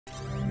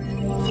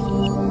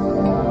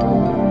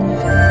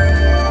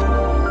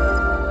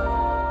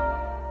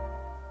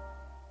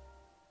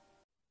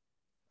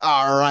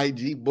right,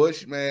 G.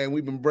 Bush, man.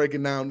 We've been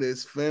breaking down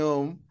this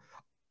film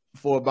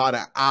for about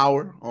an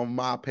hour on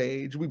my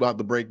page. We about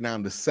to break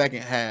down the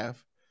second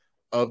half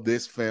of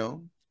this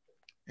film.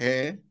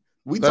 And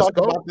we talked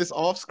about this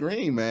off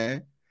screen,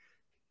 man.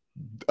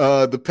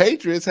 The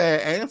Patriots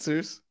had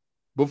answers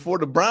before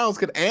the Browns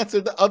could answer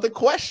the other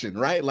question,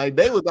 right? Like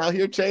they was out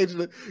here changing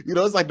the,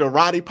 it's like the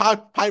Roddy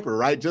Piper,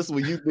 right? Just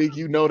when you think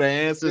you know the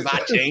answers,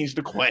 I changed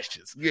the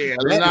questions. Yeah,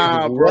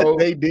 bro. What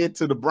they did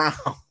to the Browns.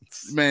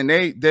 Man,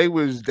 they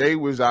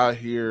was out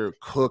here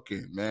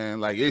cooking, man.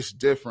 Like it's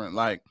different.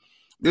 Like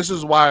this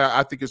is why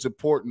I think it's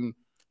important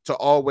to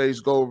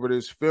always go over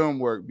this film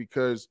work,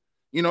 because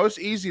it's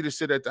easy to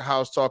sit at the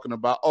house talking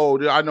about,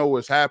 oh, I know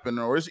what's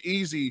happening, or it's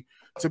easy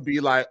to be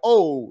like,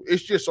 oh,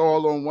 it's just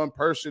all on one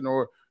person,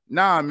 or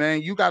nah,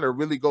 man, you got to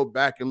really go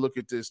back and look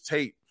at this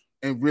tape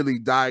and really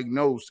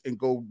diagnose and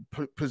go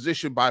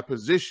position by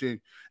position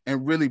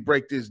and really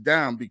break this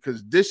down,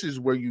 because this is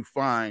where you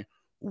find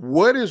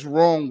what is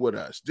wrong with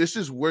us. This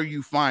is where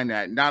you find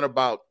that, not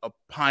about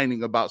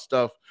opining about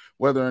stuff,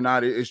 whether or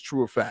not it is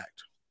true or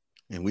fact.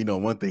 And we know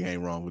one thing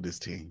ain't wrong with this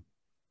team.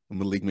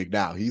 Malik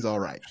McDowell, he's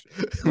all right.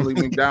 Malik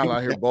McDowell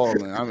out here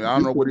balling. I mean, I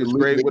don't know what his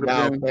grade would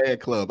have been. Fan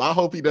club. I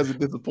hope he doesn't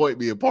disappoint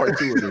me in part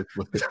 2 of this.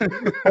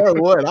 Part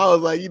 1, I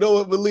was like, you know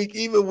what, Malik?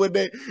 Even when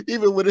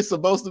it's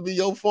supposed to be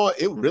your fault,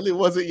 it really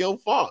wasn't your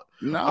fault.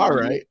 No, all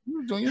right,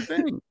 you're doing your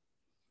thing.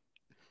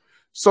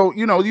 So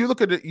you look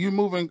at it. You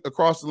moving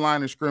across the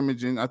line of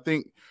scrimmage, and I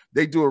think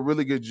they do a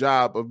really good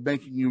job of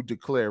making you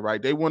declare.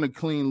 Right? They want a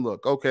clean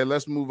look. Okay,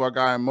 let's move our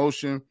guy in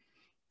motion.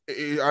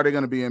 Are they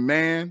going to be in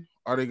man?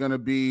 Are they going to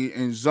be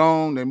in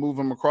zone? They move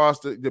them across.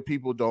 The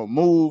people don't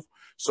move.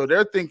 So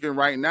they're thinking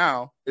right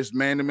now it's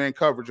man-to-man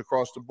coverage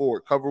across the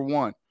board, cover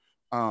one.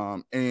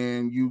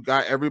 And you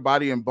got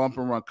everybody in bump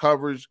and run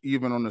coverage,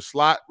 even on the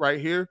slot right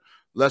here.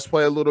 Let's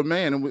play a little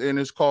man. And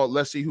it's called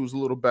let's see who's a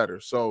little better.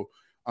 So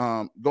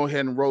go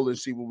ahead and roll and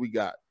see what we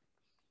got.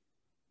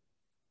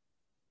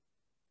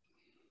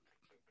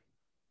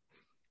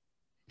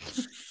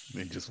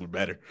 They just were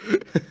better.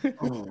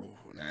 Oh,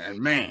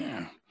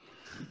 man.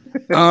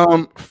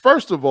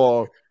 First of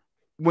all,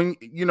 when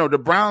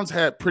the Browns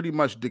had pretty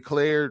much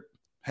declared,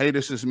 hey,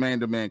 this is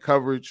man-to-man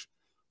coverage,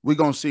 we're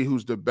gonna see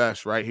who's the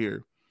best right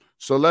here.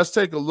 So let's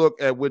take a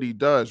look at what he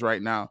does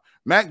right now.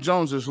 Mac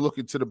Jones is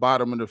looking to the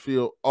bottom of the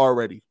field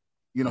already.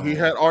 He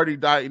had already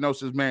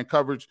diagnosed his man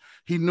coverage.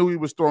 He knew he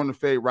was throwing the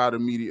fade route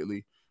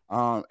immediately.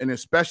 And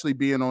especially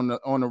being on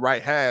the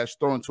right hash,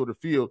 throwing to the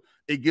field,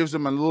 it gives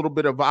him a little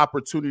bit of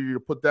opportunity to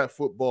put that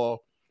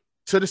football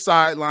to the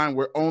sideline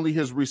where only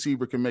his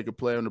receiver can make a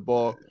play on the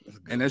ball.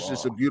 And it's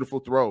just a beautiful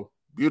throw.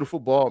 Beautiful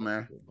ball,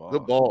 man.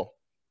 Good ball.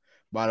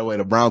 By the way,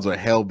 the Browns are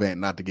hell-bent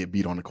not to get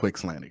beat on the quick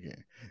slant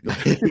again.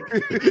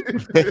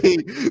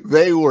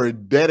 They were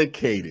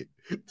dedicated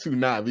to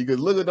not, because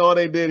look at all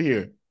they did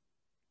here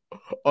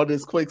on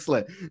this quick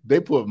slant.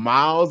 They put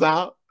Miles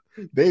out.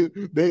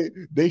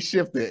 They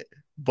shifted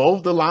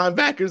both the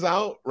linebackers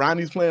out.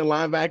 Ronnie's playing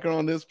linebacker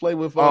on this play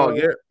with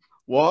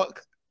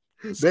Walk.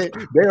 They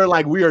are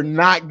like, we are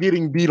not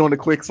getting beat on the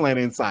quick slant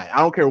inside. I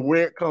don't care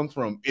where it comes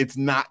from. It's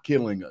not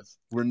killing us.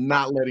 We're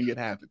not letting it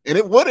happen. And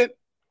it wouldn't.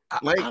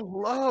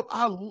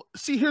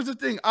 See, here's the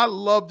thing. I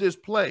love this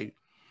play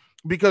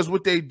because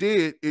what they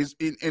did is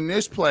in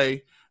this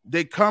play,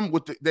 they come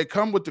with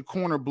the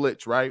corner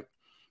blitz, right?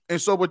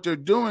 And so what they're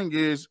doing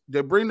is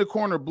they bring the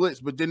corner blitz,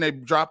 but then they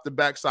drop the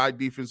backside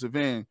defensive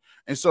end.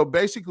 And so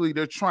basically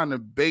they're trying to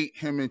bait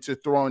him into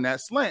throwing that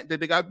slant that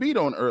they got beat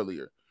on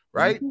earlier.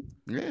 Right?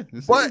 Yeah.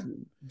 But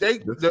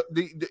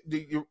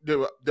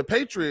the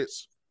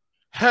Patriots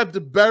have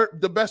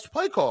the best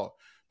play call,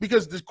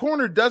 because the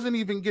corner doesn't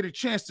even get a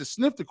chance to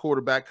sniff the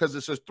quarterback because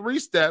it's a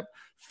 3-step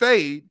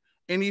fade,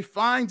 and he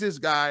finds his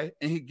guy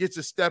and he gets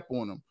a step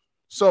on him.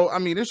 So, I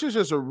mean, this is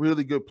just a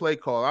really good play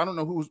call. I don't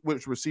know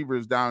which receiver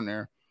is down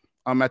there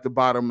at the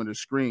bottom of the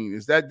screen.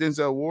 Is that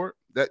Denzel Ward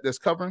that's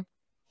covering?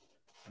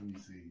 Let me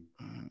see.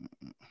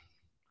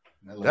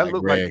 That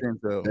looked like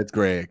Denzel. That's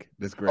Greg.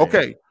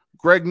 Okay.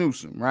 Greg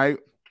Newsome, right?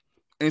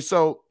 And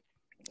so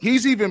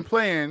he's even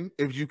playing,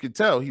 if you could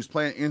tell, he's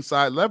playing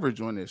inside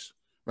leverage on this,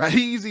 right?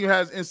 He easily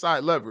has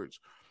inside leverage.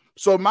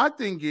 So my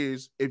thing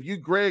is, if you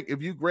Greg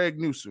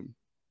Newsome,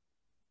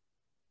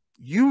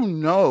 you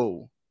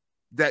know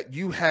that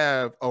you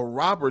have a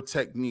robber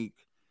technique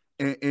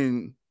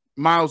in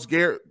Myles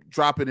Garrett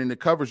dropping in the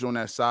coverage on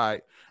that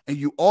side, and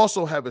you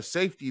also have a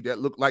safety that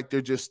look like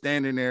they're just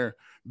standing there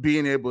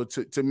being able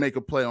to make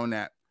a play on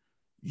that.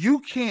 You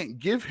can't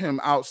give him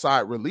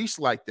outside release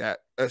like that,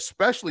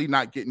 especially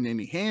not getting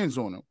any hands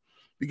on him,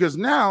 because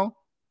now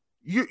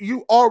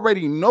you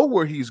already know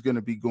where he's going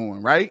to be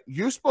going, right?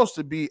 You're supposed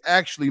to be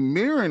actually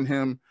mirroring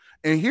him,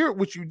 and here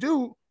what you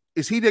do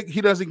is he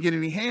doesn't get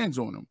any hands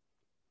on him.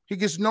 He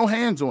gets no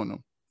hands on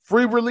him.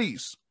 Free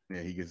release.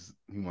 Yeah, he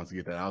wants to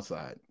get that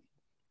outside.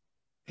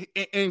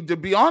 And to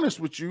be honest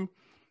with you,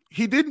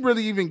 he didn't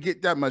really even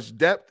get that much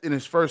depth in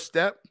his first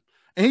step.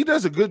 And he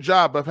does a good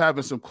job of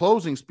having some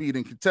closing speed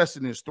and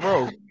contesting his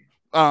throw.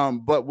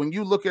 But when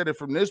you look at it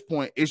from this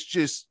point, it's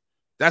just,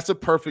 that's a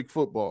perfect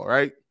football,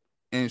 right?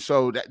 And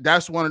so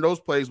that's one of those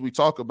plays we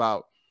talk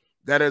about,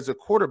 that as a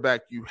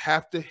quarterback, you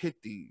have to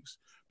hit these,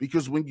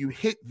 because when you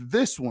hit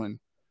this one,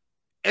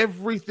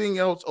 everything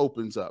else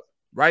opens up,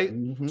 right?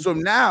 Mm-hmm. So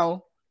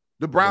now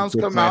the Browns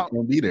come out.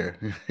 Won't be there.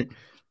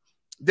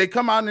 They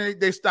come out and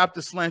they stop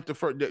the slant.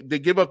 They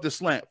give up the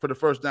slant for the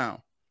first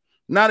down.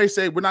 Now they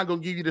say, we're not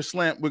going to give you the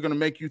slant. We're going to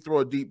make you throw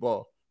a deep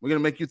ball. We're going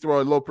to make you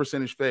throw a low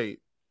percentage fade.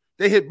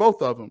 They hit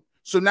both of them.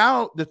 So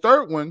now the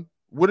third one,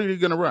 what are you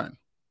going to run?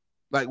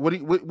 Like,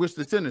 what's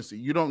the tendency?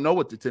 You don't know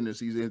what the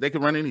tendency is. They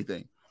can run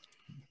anything.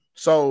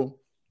 So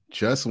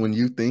just when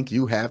you think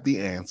you have the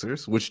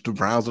answers, which the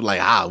Browns are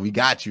like, we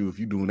got you if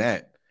you're doing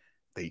that,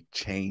 they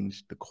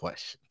changed the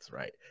questions,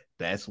 right?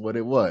 That's what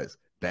it was.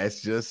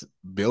 That's just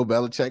Bill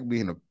Belichick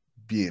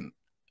being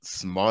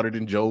smarter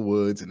than Joe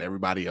Woods and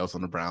everybody else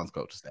on the Browns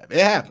coaching staff.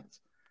 It happens.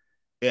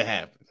 It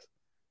happens.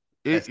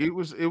 It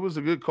was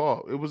a good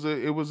call. It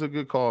was a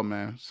good call,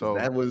 man. So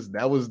that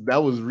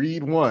was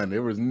read one.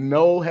 There was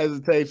no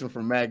hesitation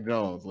from Mac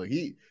Jones. Like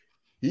he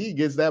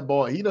gets that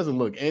ball. He doesn't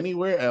look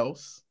anywhere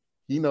else.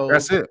 He knows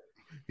that's it.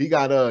 He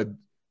got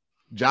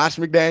Josh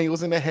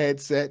McDaniels in the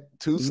headset,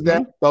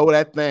 two-step, throw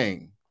that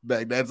thing.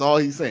 That's all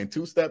he's saying.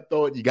 Two-step,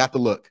 throw it. You got the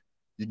look.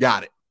 You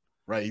got it.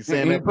 Right? He's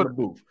saying that in the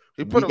booth.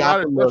 He put a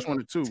lot of touch on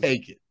it, too.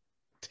 Take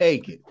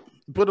it.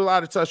 Put a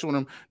lot of touch on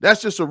him.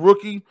 That's just a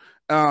rookie.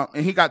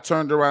 And he got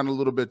turned around a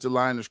little bit to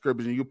line of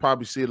scrimmage, and you'll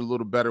probably see it a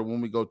little better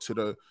when we go to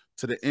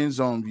the end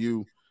zone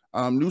view.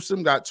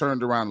 Newsome got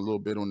turned around a little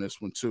bit on this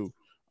one, too.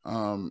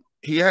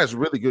 He has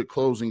really good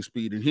closing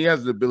speed, and he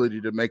has the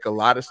ability to make a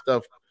lot of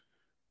stuff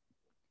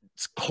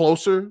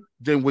closer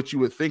than what you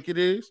would think it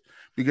is,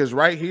 because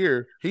right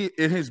here,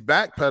 in his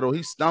back pedal,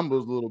 he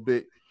stumbles a little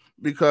bit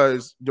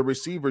because the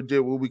receiver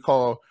did what we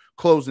call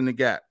closing the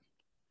gap.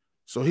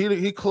 So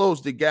he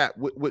closed the gap.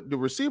 What the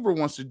receiver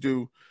wants to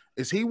do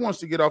is he wants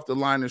to get off the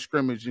line of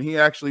scrimmage, and he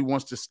actually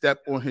wants to step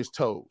on his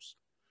toes.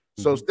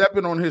 So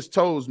stepping on his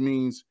toes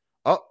means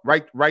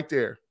right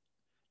there.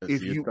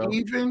 If you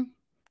even,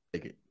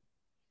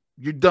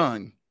 you're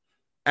done.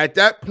 At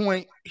that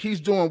point, he's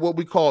doing what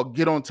we call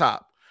get on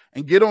top.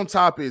 And get on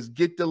top is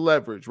get the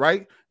leverage,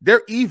 right?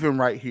 They're even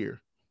right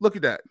here. Look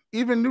at that.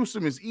 Even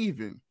Newsome is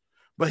even.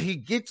 But he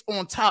gets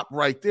on top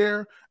right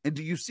there. And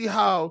do you see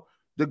how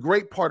the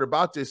great part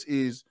about this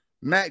is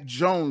Mac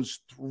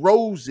Jones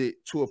throws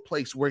it to a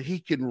place where he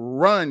can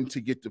run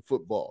to get the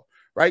football,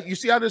 right? You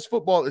see how this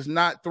football is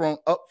not thrown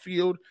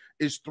upfield.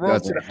 It's thrown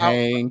to the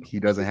hang.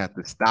 He doesn't have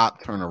to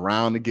stop, turn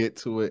around to get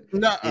to it.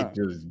 It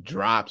just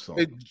drops on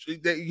him.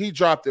 He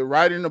dropped it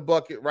right in the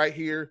bucket right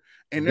here.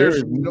 And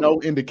there's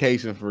no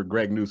indication for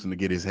Greg Newsome to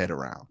get his head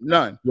around.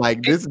 None.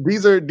 Like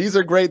these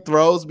are great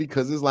throws,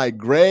 because it's like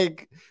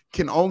Greg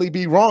can only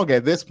be wrong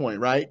at this point,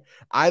 right?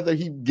 Either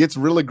he gets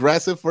real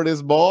aggressive for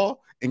this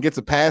ball and gets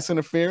a pass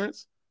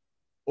interference,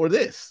 or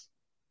this.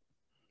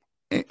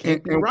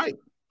 And right.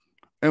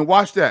 And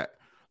watch that.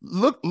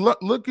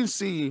 Look and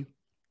see.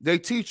 They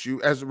teach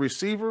you as a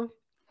receiver.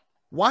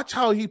 Watch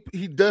how he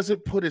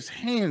doesn't put his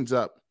hands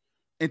up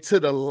until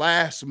the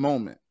last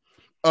moment.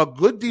 A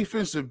good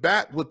defensive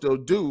back, what they'll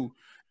do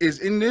is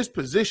in this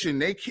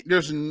position,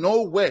 there's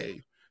no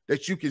way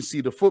that you can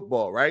see the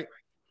football, right?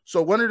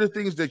 So one of the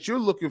things that you're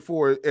looking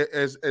for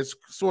as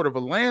sort of a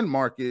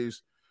landmark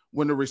is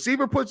when the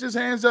receiver puts his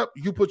hands up,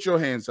 you put your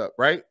hands up,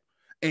 right?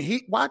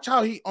 And watch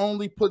how he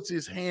only puts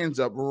his hands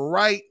up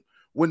right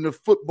when the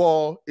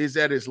football is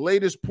at its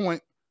latest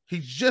point.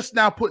 He's just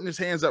now putting his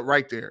hands up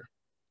right there.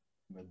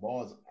 The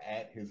ball's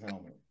at his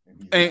helmet.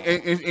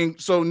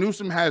 And so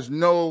Newsome has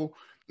no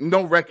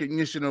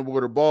recognition of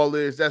where the ball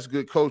is. That's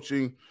good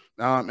coaching.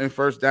 And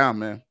first down,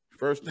 man.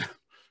 First down.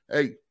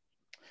 Hey.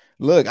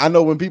 Look, I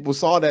know when people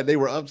saw that, they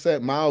were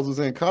upset Miles was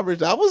in coverage.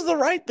 That was the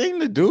right thing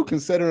to do,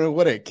 considering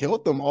what had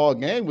killed them all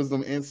game was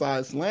them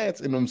inside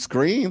slants and them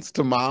screens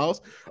to Miles.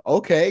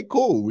 Okay,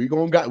 cool. We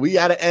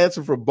got an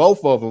answer for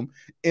both of them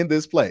in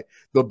this play.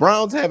 The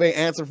Browns have an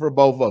answer for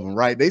both of them,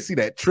 right? They see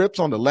that trips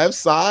on the left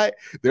side.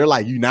 They're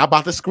like, you're not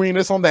about to screen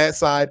us on that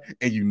side,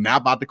 and you're not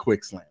about to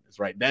quick slant us,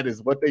 right? That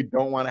is what they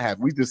don't want to have.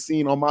 We just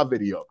seen on my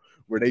video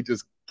where they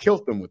just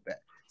killed them with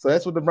that. So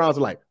that's what the Browns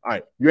are like. All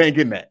right, you ain't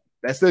getting that.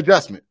 That's the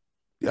adjustment.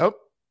 Yep.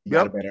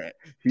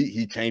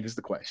 He changes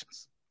the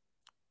questions.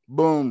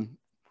 Boom.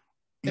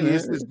 He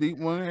is this deep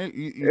one.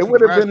 It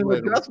would have been an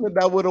adjustment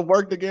that would have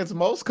worked against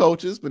most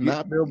coaches, but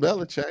not Bill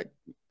Belichick.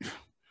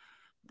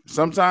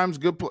 Sometimes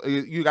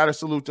you got to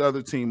salute the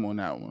other team on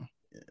that one.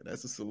 Yeah,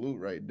 that's a salute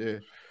right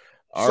there.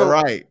 All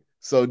right.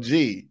 So,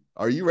 G,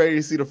 are you ready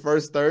to see the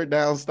first third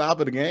down stop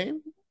of the game?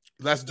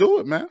 Let's do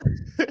it, man.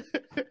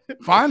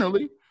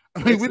 Finally.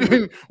 I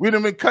mean, we'd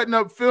have been cutting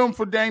up film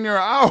for dang near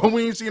an hour.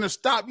 We ain't seen a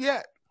stop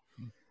yet.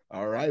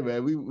 All right,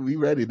 man. We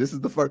ready. This is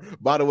the first.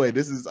 By the way,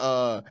 this is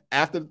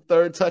after the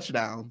third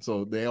touchdown,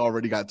 so they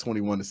already got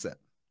 21-7.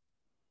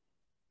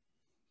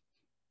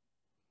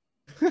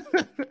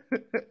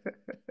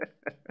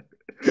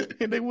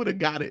 And they would have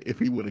got it if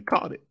he would have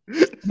caught it.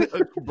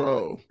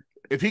 Bro,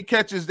 if he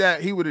catches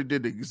that, he would have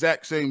did the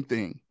exact same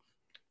thing.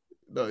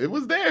 No, it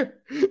was there.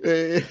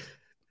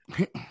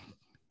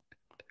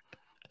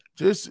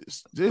 This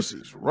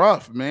is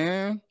rough,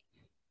 man.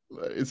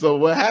 So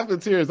what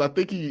happens here is I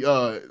think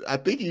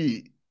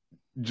he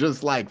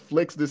just like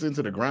flicks this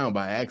into the ground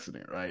by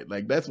accident, right?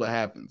 Like that's what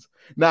happens.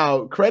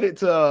 Now, credit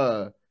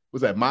to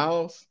was that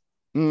Miles?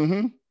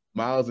 Mm-hmm.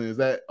 Miles, and is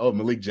that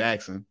Malik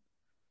Jackson?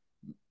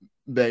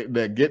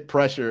 That get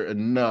pressure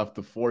enough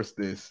to force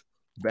this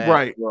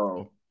bad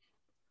throw.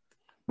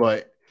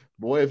 But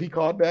boy, if he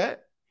caught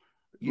that,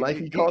 like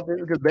he caught this,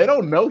 because they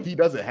don't know he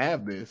doesn't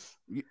have this.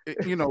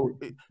 You know,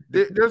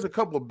 there's a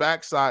couple of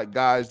backside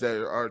guys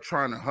that are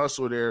trying to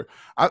hustle there.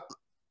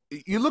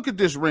 You look at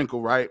this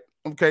wrinkle, right?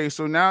 Okay,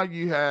 so now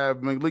you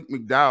have Malik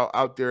McDowell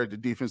out there at the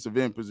defensive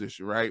end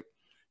position, right?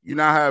 You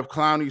now have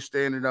Clowney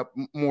standing up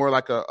more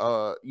like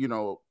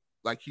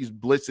like he's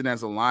blitzing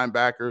as a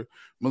linebacker.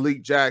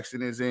 Malik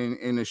Jackson is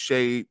in the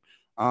shade.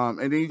 And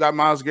then you got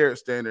Myles Garrett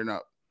standing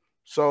up.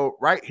 So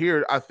right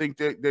here, I think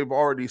that they've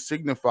already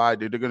signified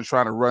that they're going to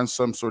try to run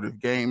some sort of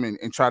game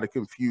and try to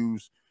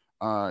confuse,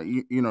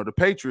 the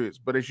Patriots.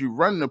 But as you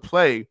run the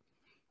play,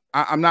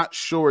 I'm not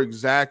sure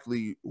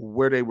exactly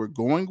where they were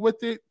going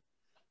with it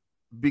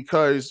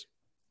because,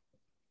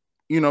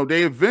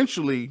 they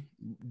eventually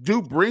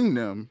do bring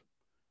them,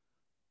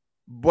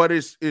 but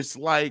it's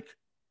like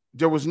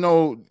there was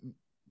no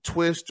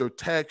twist or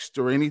text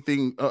or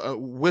anything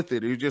with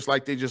it. It's just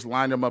like they just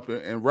lined them up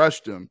and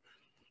rushed them.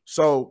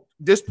 So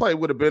this play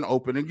would have been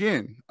open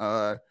again.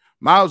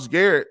 Myles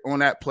Garrett on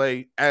that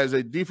play as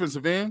a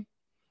defensive end,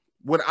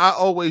 what I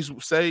always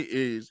say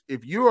is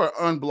if you are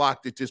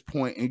unblocked at this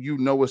point and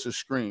it's a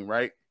screen,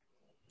 right?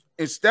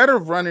 Instead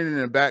of running in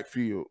the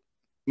backfield,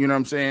 you know what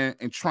I'm saying,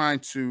 and trying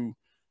to,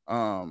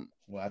 I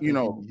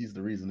think he's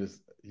the reason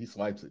he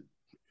swipes it.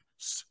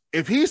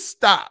 If he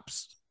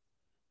stops,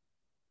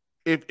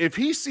 if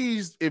he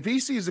sees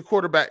the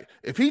quarterback,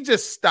 if he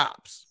just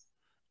stops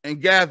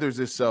and gathers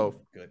himself,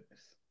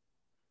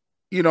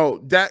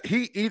 that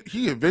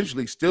he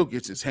eventually still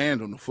gets his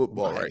hand on the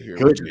football right here.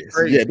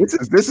 Yeah,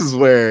 this is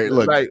where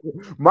look,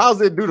 Myles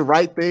didn't do the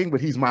right thing,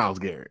 but he's Myles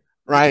Garrett,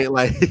 right?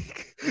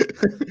 Like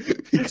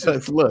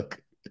because look,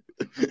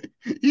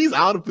 he's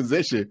out of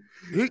position.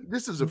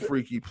 This is a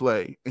freaky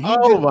play.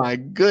 My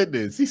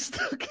goodness, he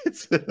still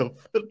gets to the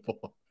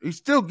football. He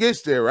still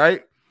gets there,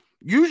 right?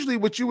 Usually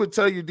what you would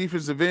tell your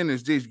defensive end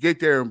is just get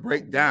there and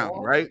break down,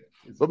 right?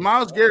 But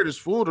Myles Garrett is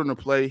fooled on the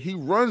play. He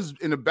runs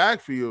in the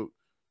backfield,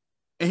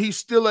 and he's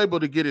still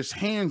able to get his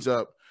hands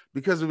up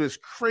because of his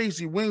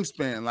crazy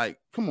wingspan. Like,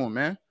 come on,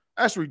 man.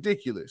 That's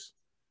ridiculous.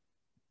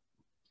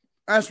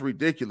 That's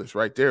ridiculous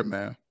right there,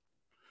 man.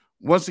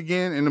 Once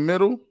again, in the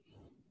middle.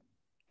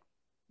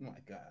 Oh, my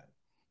God.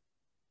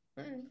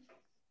 Man.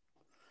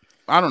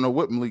 I don't know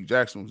what Malik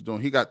Jackson was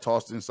doing. He got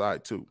tossed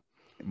inside, too.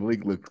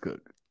 Malik looks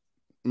good.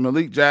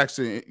 Malik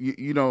Jackson,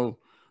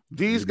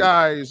 these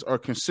guys are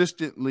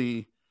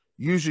consistently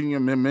using your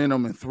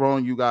momentum and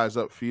throwing you guys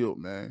upfield,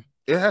 man.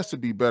 It has to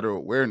be better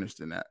awareness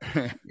than that.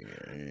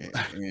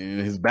 And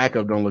his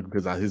backup don't look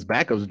because his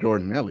backup's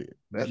Jordan Elliott.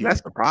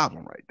 That's the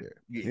problem right there.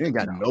 He ain't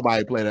got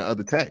nobody playing the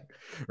other tech,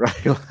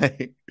 right?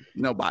 Like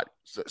nobody.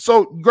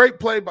 So great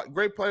play by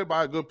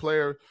a good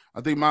player.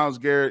 I think Myles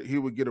Garrett, he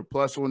would get a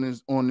plus on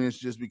this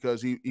just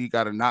because he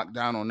got a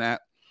knockdown on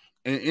that.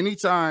 And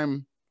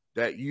anytime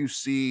that you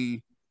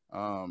see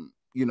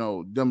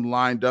them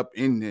lined up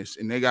in this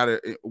and they got a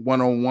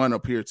one-on-one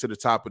up here to the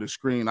top of the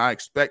screen, I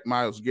expect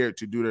Myles Garrett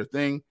to do their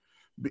thing.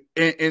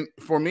 And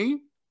for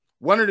me,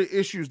 one of the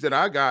issues that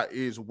I got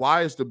is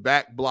why is the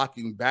back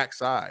blocking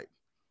backside?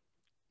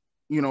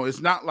 It's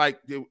not like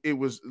it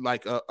was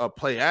like a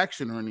play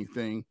action or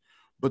anything,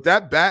 but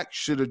that back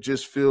should have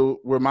just filled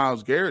where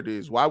Myles Garrett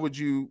is. Why would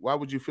you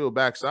feel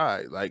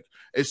backside? Like,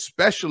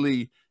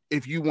 especially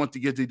if you want to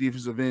get the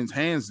defensive end's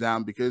hands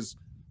down because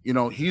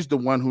he's the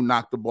one who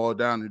knocked the ball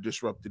down and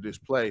disrupted this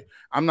play.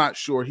 I'm not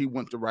sure he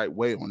went the right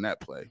way on that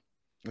play.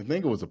 I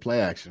think it was a play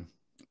action.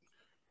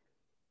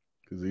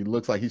 Because he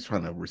looks like he's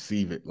trying to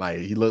receive it. Like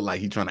he looked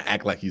like he's trying to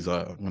act like he's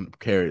one of the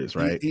carriers,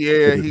 right?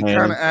 Yeah, he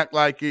kind of act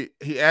like it.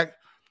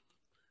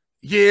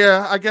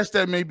 Yeah, I guess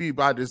that may be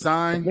by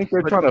design. I think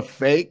they're trying to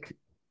fake.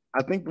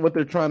 I think what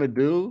they're trying to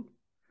do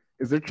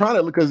is they're trying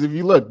to, because if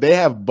you look, they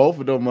have both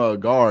of them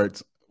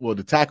guards. Well,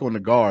 the tackle and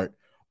the guard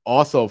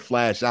also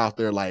flash out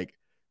there like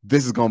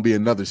this is going to be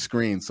another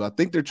screen. So I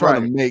think they're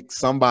trying to make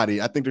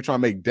somebody. I think they're trying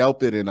to make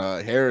Delpit and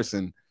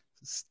Harrison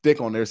stick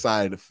on their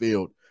side of the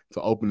field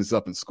to open this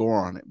up and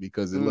score on it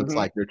because it looks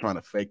like they're trying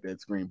to fake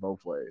that screen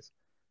both ways.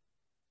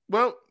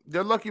 Well,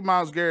 they're lucky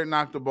Myles Garrett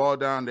knocked the ball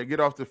down. They get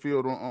off the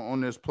field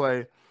on this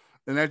play,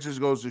 and that just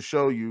goes to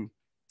show you,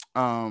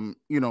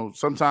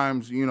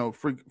 sometimes,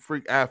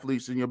 freak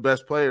athletes and your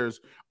best players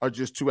are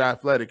just too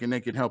athletic and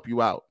they can help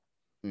you out.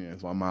 Yeah,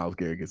 that's why Myles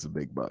Garrett gets the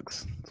big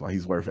bucks. That's why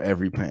he's worth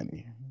every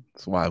penny.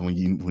 That's why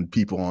when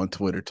people on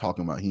Twitter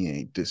talking about he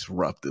ain't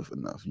disruptive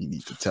enough, you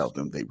need to tell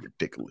them they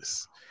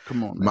ridiculous.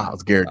 Come on, man.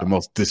 Myles Garrett, the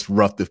most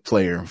disruptive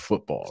player in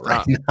football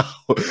right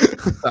now.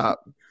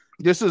 Stop.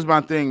 This is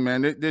my thing,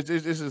 man. This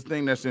is the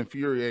thing that's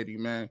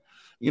infuriating, man.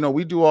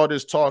 We do all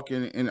this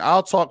talking, and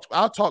I'll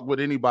talk with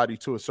anybody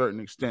to a certain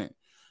extent,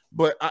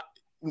 but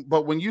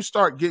but when you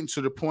start getting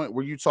to the point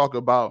where you talk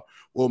about,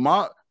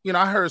 well,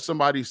 I heard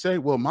somebody say,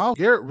 well, Myles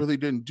Garrett really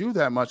didn't do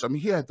that much. I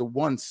mean, he had the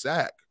 1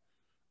 sack.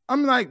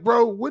 I'm like,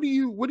 bro, what are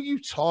you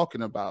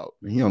talking about?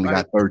 He only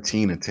got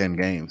 13 in 10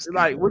 games.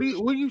 Like, what are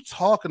you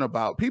talking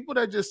about? People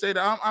that just say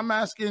that, I'm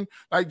asking,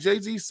 like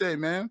Jay-Z said,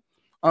 man,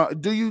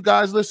 do you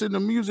guys listen to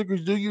music or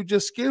do you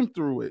just skim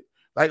through it?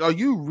 Like, are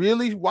you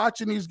really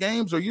watching these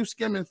games or are you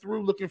skimming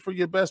through looking for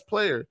your best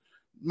player?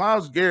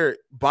 Myles Garrett,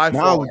 by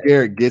far. Myles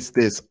Garrett gets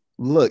this.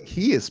 Look,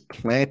 he is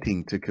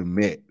planting to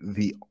commit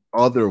the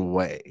other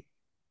way.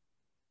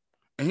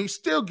 And he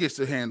still gets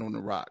a hand on the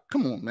rock.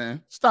 Come on,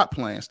 man. Stop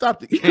playing. Stop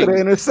the game. He could have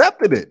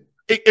intercepted it.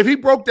 If he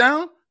broke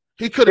down,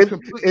 he could have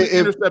completely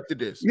intercepted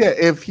this. Yeah,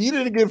 if he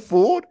didn't get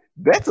fooled,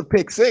 that's a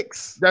pick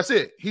 6. That's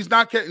it. He's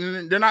not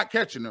catching. They're not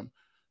catching him.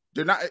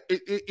 They're not.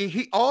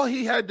 All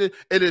he had to,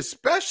 and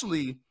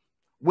especially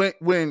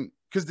when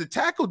because the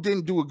tackle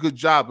didn't do a good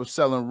job of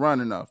selling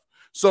run enough.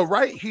 So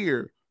right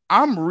here,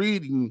 I'm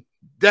reading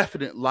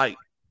definite light.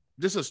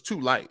 This is too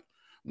light.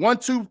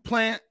 1-2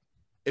 plant.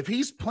 If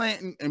he's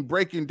planting and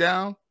breaking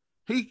down,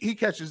 he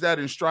catches that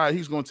in stride.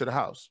 He's going to the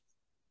house.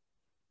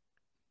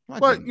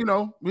 But,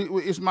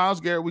 it's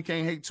Myles Garrett. We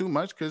can't hate too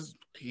much because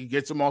he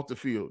gets him off the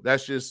field.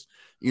 That's just,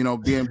 being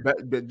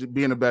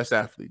the best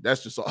athlete.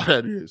 That's just all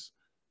that is.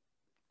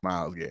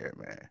 Myles Garrett,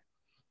 man.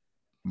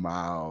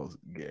 Myles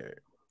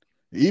Garrett.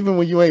 Even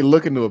when you ain't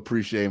looking to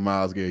appreciate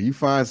Myles Garrett, you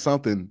find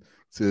something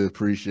to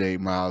appreciate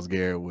Myles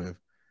Garrett with.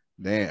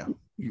 Damn.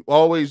 You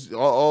always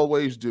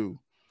do.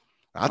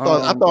 I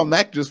thought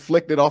Mac just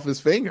flicked it off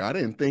his finger. I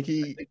didn't think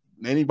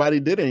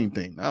anybody did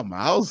anything. Now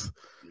Myles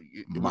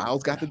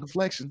got the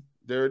deflection.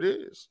 There it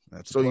is.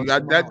 So you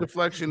got that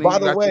deflection. By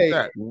the way,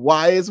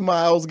 why is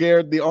Myles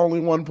Garrett the only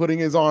one putting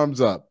his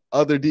arms up?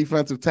 Other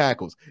defensive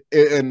tackles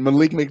and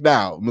Malik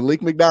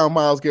McDowell,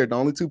 Myles Garrett, the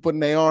only 2 putting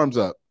their arms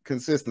up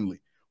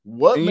consistently.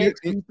 What makes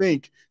you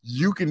think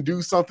you can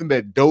do something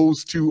that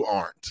those 2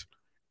 aren't?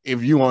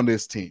 If you on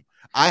this team,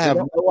 I have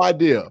no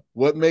idea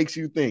what makes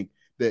you think.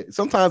 That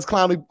sometimes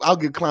Clowney, I'll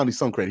give Clowney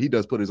some credit. He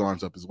does put his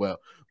arms up as well.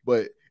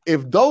 But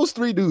if those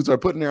 3 dudes are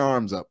putting their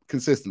arms up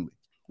consistently,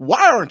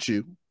 why aren't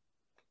you?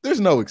 There's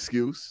no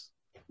excuse.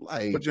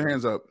 Like, put your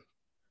hands up.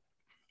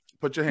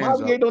 Put your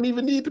hands up. Myles don't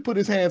even need to put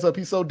his hands up.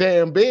 He's so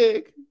damn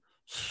big.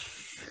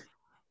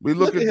 We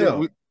look at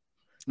him.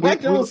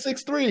 Mac Jones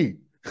 6'3".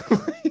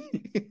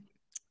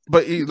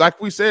 But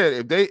like we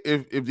said,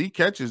 if he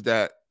catches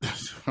that,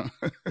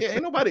 yeah,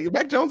 ain't nobody.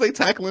 Mac Jones ain't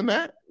tackling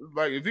that.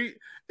 Like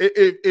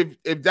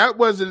if that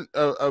wasn't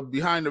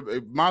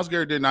if Myles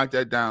Garrett did knock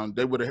that down,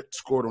 they would have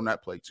scored on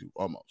that play too,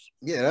 almost.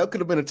 Yeah, that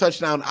could have been a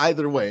touchdown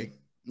either way.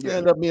 Yeah. It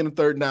ended up being a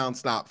 3rd down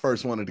stop,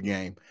 first one of the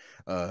game.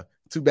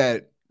 Too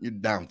bad you're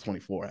down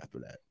 24 after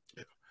that.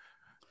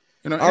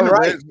 Yeah. All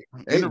right.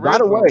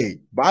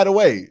 By the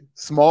way,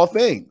 small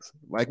things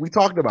like we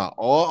talked about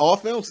all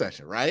film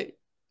session, right?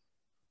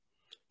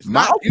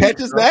 Myles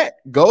catches that,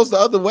 goes the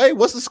other way.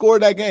 What's the score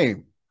of that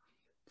game?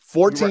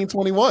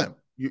 14-21.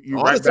 You're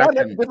all right the time, back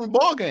that's in a different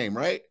ball game,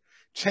 right?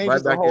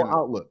 Changes right the whole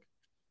outlook.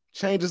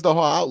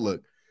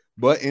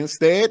 But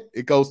instead,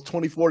 it goes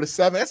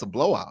 24-7. That's a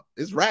blowout.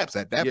 It's wraps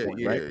at that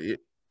point, right? Yeah.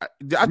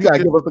 You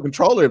gotta give up the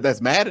controller if that's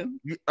Madden.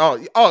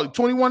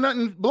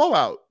 21-0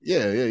 blowout.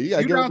 Yeah. You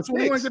gotta give up the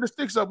 21, sticks. get the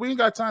sticks up. We ain't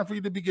got time for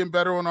you to be getting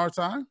better on our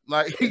time.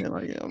 Like, we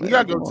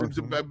gotta go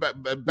to back.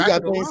 We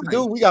got things to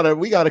do.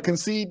 We gotta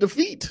concede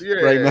defeat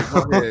right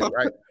now.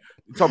 Right.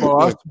 Talking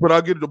about, but I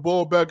get the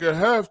ball back at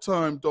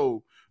halftime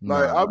though.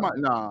 Like I might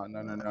no.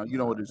 You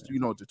know what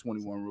the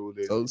 21 rule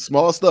is. So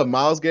small stuff.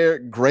 Myles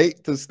Garrett,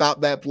 great to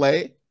stop that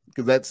play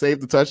because that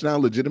saved the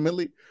touchdown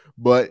legitimately.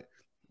 But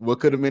what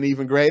could have been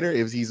even greater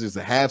if he's just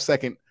a half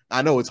second.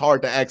 I know it's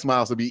hard to ask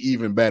Myles to be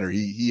even better.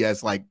 He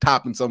has like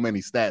topping so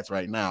many stats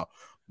right now.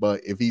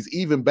 But if he's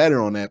even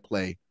better on that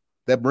play,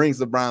 that brings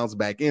the Browns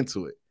back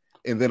into it.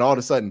 And then all of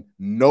a sudden,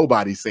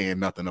 nobody's saying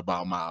nothing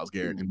about Myles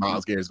Garrett, and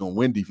Myles Garrett's going to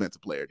win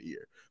Defensive Player of the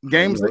Year.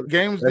 That's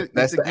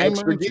the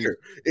extra gear.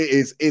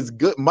 It's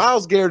good.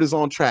 Myles Garrett is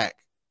on track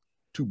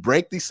to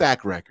break the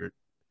sack record,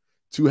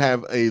 to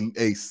have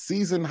a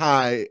season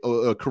high,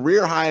 a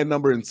career high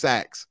number in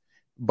sacks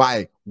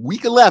by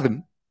week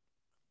 11,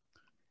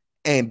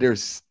 and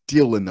there's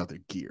still another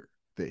gear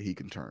that he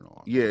can turn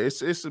on. Yeah,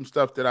 it's some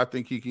stuff that I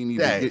think he can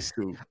even get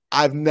to.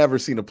 I've never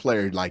seen a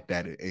player like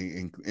that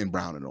in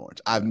brown and orange.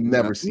 I've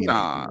never seen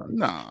no,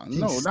 not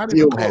even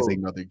still close. Has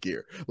another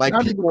gear. Like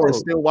not people are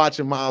still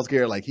watching Myles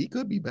Garrett like he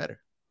could be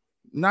better.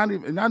 Not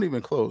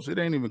even close. It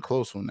ain't even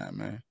close on that,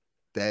 man.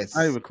 That's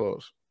not even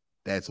close.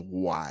 That's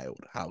wild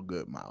how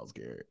good Myles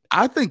Garrett.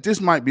 I think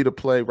this might be the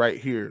play right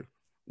here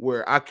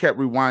where I kept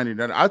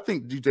rewinding. And I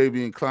think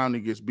Jadeveon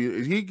Clowney gets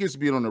beat. He gets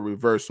beat on the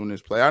reverse on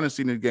this play. I done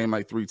seen the game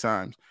like 3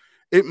 times.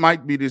 It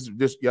might be this.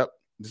 Yep,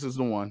 this is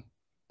the one.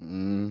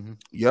 Mm-hmm.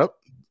 Yep,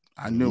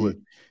 I knew it.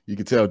 You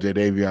can tell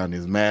Jadeveon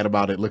is mad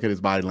about it. Look at his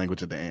body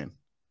language at the end.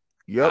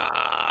 Yep.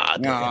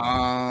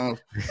 Yeah,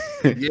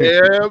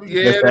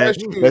 that's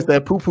true. That's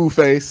that poo-poo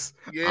face.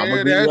 Yeah, I'm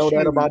gonna know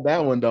that about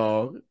that one,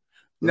 dog.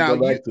 Now,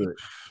 go back to it.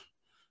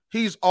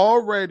 he's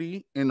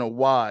already in a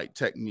wide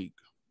technique,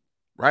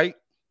 right?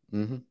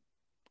 Mm-hmm.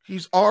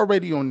 He's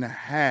already on the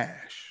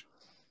hash.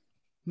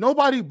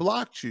 Nobody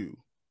blocked you.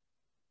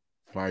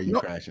 Why are you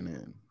crashing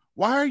in?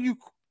 Why are you?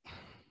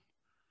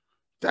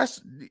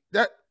 That's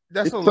It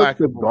a took lack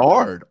the of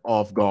guard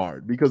off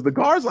guard because the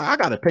guard's like, I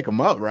got to pick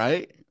him up,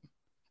 right?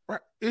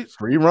 It's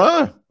free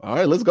run. All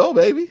right, let's go,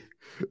 baby.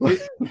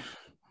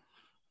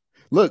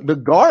 Look, the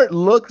guard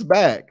looks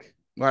back.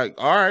 Like,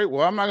 all right,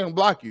 well, I'm not going to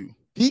block you.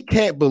 He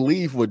can't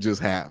believe what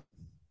just happened.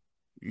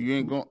 You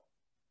ain't going.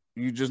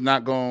 You just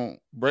not going to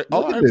break.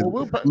 Look at this.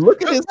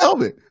 Look at his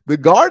helmet. The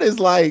guard is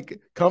like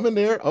coming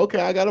there.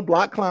 Okay, I got to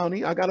block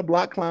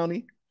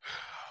Clowney.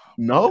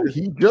 No,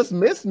 he just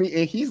missed me,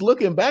 and he's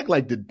looking back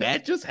like, did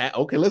that just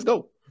happen? Okay, let's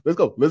go.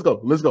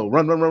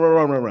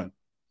 Run.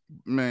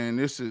 Man,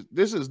 this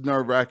is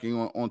nerve-wracking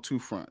on two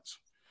fronts.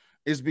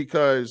 It's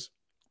because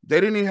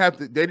they didn't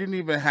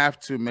even have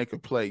to make a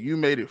play. You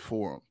made it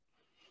for them.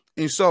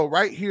 And so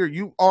right here,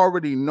 you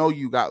already know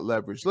you got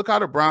leverage. Look how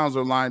the Browns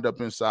are lined up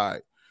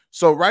inside.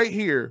 So right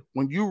here,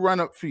 when you run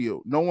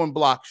upfield, no one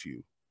blocks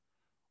you.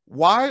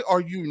 Why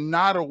are you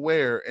not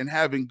aware and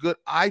having good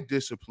eye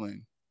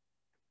discipline?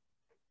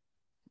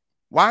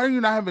 Why are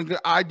you not having good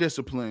eye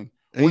discipline?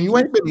 And you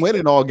ain't been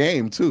winning all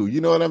game, too.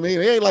 You know what I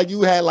mean? It ain't like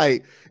you had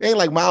it ain't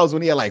like Miles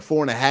when he had like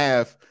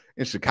 4.5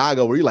 in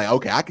Chicago, where you're like,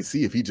 okay, I can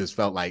see if he just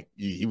felt like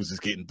he was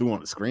just getting through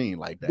on the screen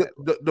like that.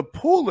 The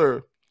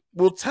puller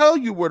will tell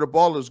you where the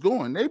ball is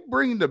going. They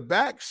bring the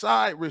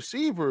backside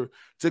receiver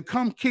to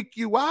come kick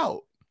you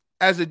out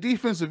as a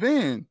defensive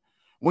end.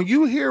 When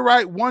you hear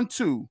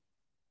 1-2,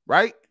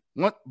 right?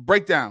 One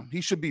breakdown.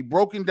 He should be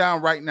broken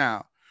down right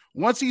now.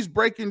 Once he's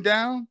breaking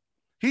down,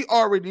 he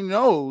already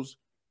knows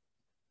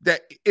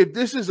that if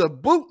this is a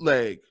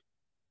bootleg,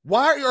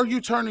 why are you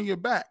turning your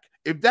back?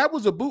 If that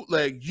was a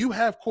bootleg, you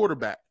have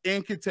quarterback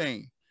and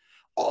contain.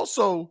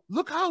 Also,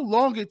 look how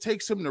long it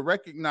takes him to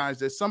recognize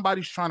that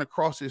somebody's trying to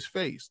cross his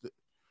face.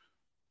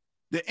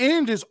 The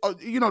end is,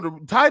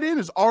 the tight end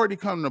is already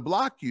coming to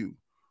block you.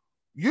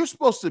 You're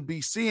supposed to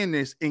be seeing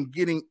this and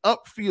getting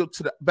upfield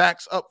to the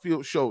back's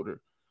upfield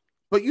shoulder.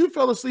 But you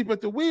fell asleep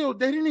at the wheel.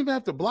 They didn't even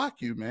have to block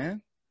you,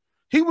 man.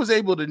 He was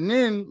able to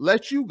then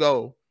let you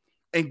go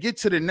and get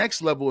to the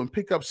next level and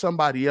pick up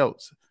somebody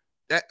else.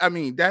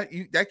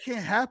 That can't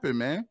happen,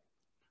 man.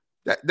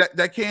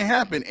 That can't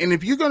happen. And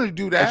if you're going to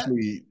do that,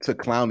 actually to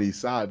Clowney's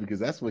side, because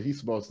that's what he's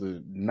supposed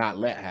to not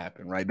let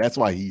happen, right? That's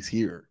why he's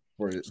here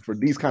for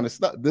these kind of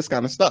stuff, this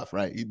kind of stuff,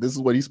 right? This is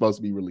what he's supposed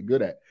to be really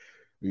good at,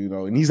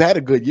 and he's had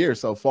a good year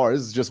so far.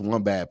 This is just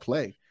one bad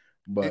play.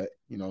 But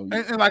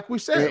and like we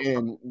said,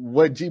 and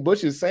what G.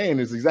 Bush is saying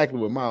is exactly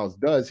what Miles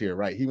does here,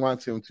 right? He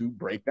wants him to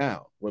break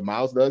down. What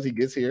Miles does, he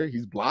gets here,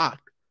 he's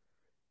blocked,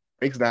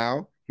 breaks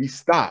down, he's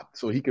stopped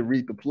so he can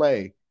read the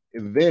play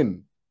and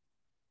then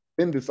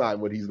decide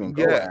what he's going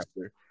to go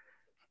after.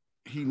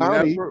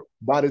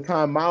 By the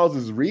time Miles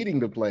is reading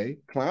the play,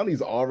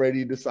 Clowney's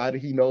already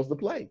decided he knows the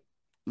play.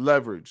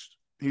 Leveraged.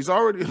 He's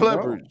already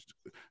leveraged.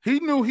 He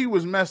knew he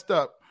was messed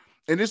up.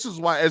 And this is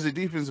why, as a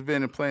defensive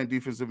end and playing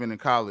defensive end in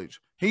college,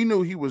 he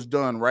knew he was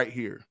done right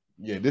here.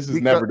 Yeah, this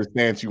is never the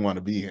stance you want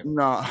to be in.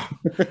 No,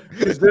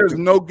 there's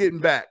no getting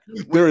back.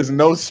 There is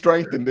no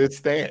strength in this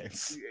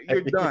stance.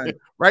 You're done,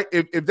 right?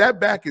 If that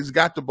back has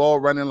got the ball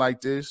running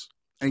like this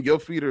and your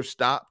feet are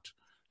stopped,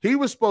 he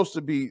was supposed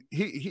to be.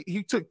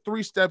 He took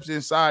 3 steps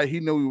inside. He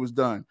knew he was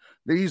done.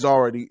 He's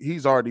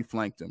already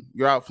flanked him.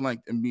 You're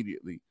outflanked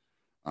immediately.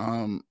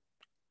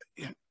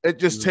 It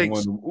just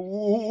takes.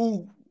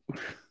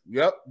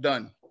 Yep,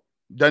 done.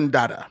 Done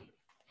data.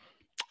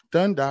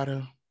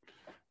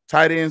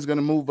 Tight end's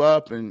gonna move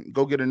up and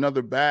go get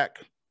another back.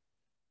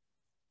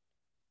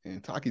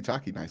 And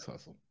Taki, nice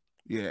hustle.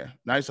 Yeah,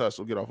 nice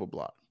hustle. Get off a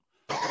block.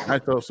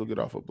 Nice hustle. Get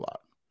off a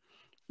block.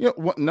 Yeah,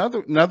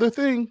 another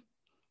thing.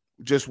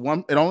 Just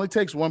one. It only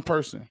takes one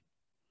person.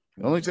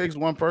 It only takes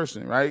one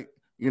person, right?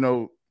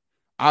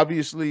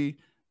 Obviously,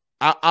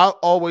 I'll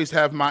always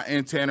have my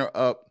antenna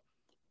up.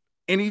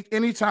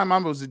 Anytime I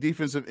was a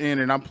defensive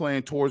end and I'm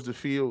playing towards the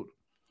field,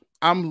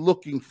 I'm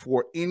looking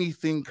for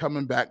anything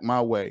coming back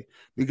my way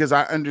because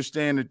I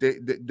understand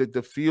that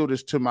the field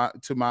is to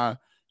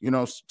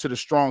the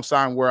strong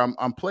side where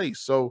I'm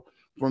placed. So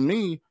for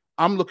me,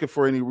 I'm looking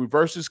for any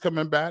reverses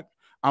coming back.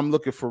 I'm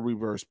looking for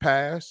reverse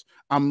pass.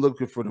 I'm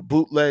looking for the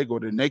bootleg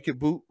or the naked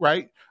boot,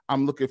 right?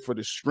 I'm looking for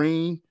the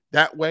screen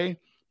that way.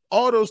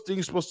 All those things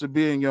are supposed to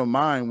be in your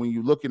mind when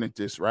you're looking at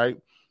this, right?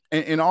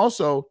 And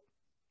also,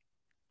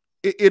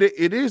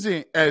 it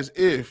isn't as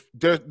if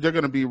they're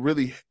going to be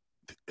really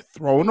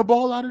throwing the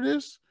ball out of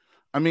this.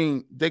 I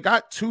mean, they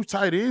got 2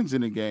 tight ends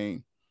in the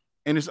game,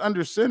 and it's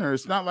under center.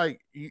 It's not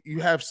like you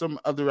have some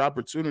other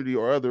opportunity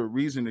or other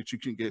reason that you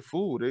can get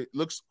fooled. It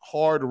looks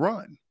hard to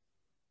run.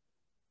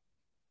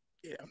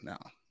 Yeah,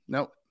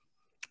 no.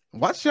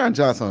 Watch John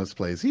Johnson on his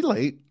plays. He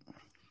late.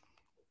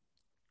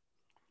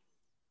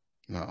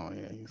 No,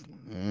 yeah, he's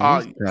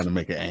trying to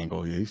make an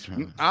angle. Yeah, he's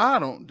trying.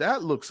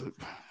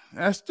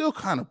 That's still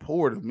kind of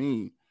poor to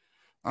me.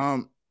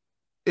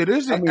 It I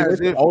isn't mean, as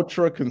it's if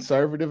ultra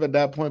conservative at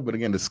that point, but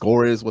again, the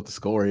score is what the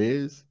score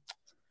is.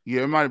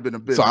 it might have been a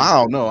bit. So I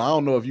don't know. I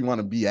don't know if you want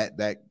to be at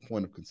that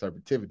point of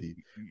conservativity.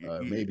 Yeah.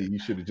 Maybe you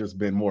should have just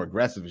been more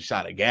aggressive and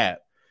shot a gap.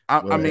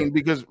 I mean,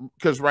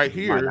 because right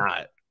here,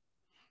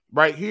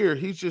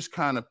 he's just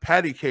kind of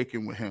patty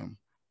caking with him.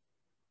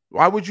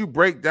 Why would you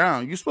break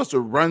down? You're supposed to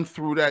run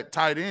through that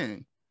tight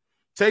end,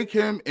 take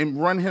him and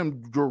run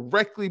him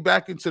directly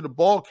back into the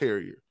ball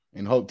carrier.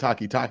 And hope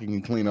Taki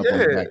can clean up on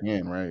the back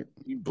end, right?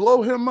 You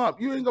blow him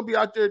up. You ain't gonna be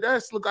out there.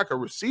 That's look like a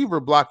receiver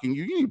blocking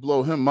you. You need to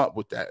blow him up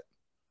with that.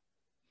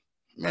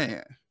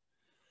 Man.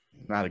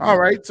 All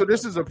right. So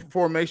this is a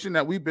formation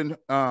that we've been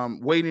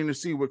waiting to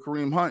see with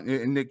Kareem Hunt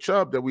and Nick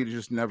Chubb that we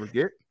just never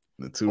get.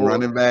 The two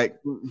running back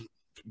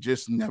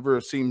just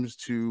never seems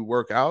to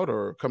work out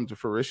or come to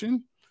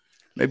fruition.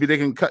 Maybe they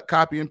can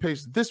copy and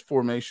paste this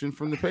formation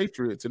from the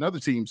Patriots and other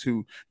teams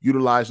who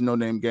utilize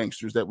no-name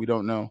gangsters that we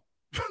don't know.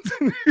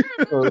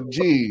 So,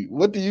 G,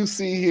 what do you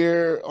see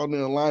here on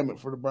the alignment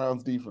for the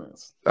Browns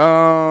defense?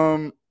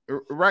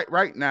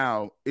 Right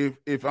now,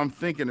 if I'm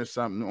thinking of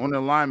something on the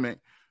alignment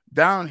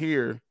down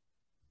here,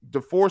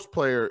 the force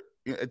player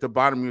at the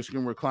bottom of your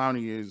screen where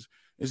Clowney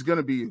is going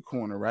to be a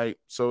corner, right?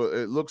 So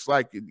it looks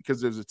like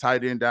because there's a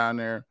tight end down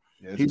there,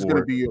 he's going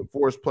to be a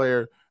force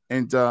player.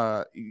 And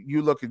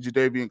you look at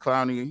Jadeveon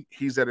Clowney,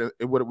 he's at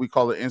what we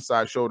call an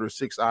inside shoulder,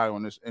 6-eye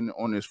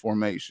on this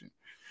formation.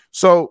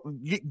 So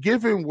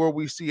given where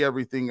we see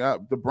everything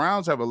up, the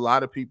Browns have a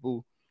lot of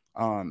people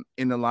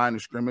in the line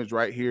of scrimmage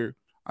right here.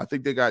 I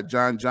think they got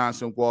John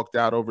Johnson walked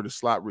out over the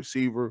slot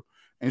receiver.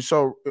 And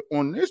so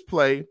on this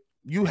play,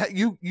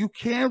 you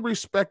can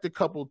respect a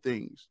couple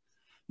things.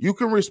 You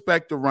can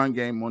respect the run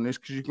game on this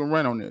because you can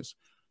run on this.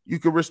 You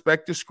can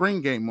respect the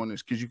screen game on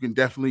this because you can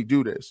definitely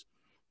do this.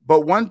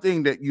 But one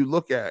thing that you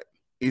look at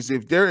is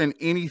if they're in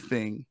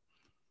anything,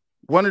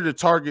 one of the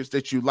targets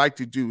that you like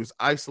to do is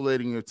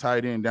isolating your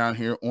tight end down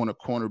here on a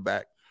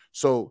cornerback.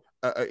 So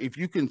if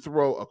you can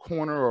throw a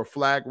corner or a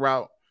flag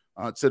route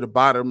to the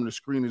bottom of the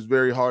screen, is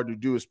very hard to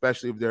do,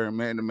 especially if they're in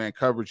man-to-man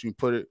coverage. You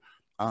put it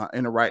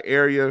in the right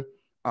area.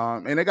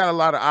 And they got a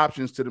lot of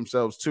options to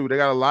themselves, too. They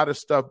got a lot of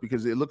stuff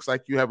because it looks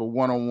like you have a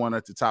one-on-one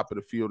at the top of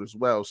the field as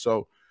well.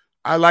 So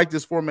I like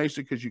this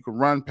formation because you can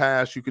run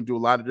past, you can do a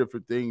lot of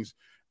different things.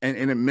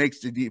 And it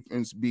makes the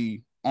defense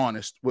be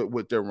honest with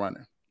what they're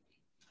running.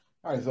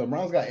 All right, so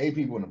Browns got 8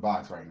 people in the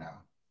box right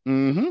now.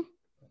 Mm-hmm.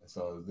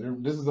 So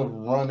this is a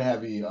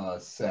run-heavy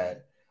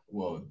set,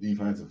 well,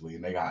 defensively.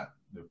 And they got,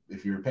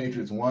 if you're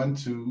Patriots, 1,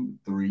 2,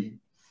 3,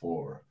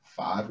 4,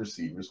 5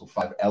 receivers, well,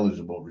 5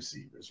 eligible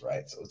receivers,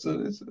 right? So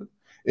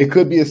it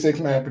could be a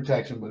 6-man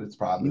protection, but it's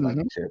probably like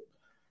a chip.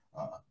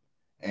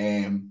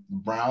 And the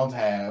Browns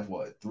have,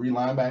 3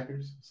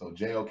 linebackers? So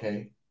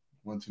JOK,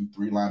 1, 2,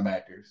 3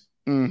 linebackers.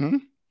 Mm-hmm.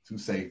 2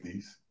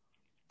 safeties,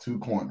 2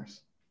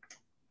 corners.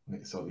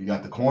 Okay, so you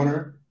got the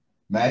corner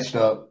matched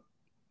up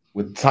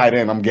with the tight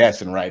end, I'm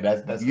guessing, right?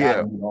 That's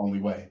gotta be the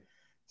only way.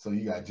 So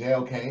you got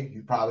JOK,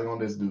 he's probably on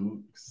this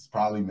dude, it's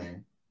probably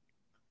man.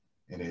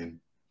 And then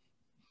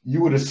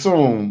you would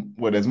assume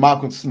there's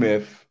Malcolm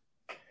Smith,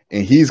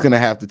 and he's gonna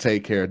have to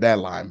take care of that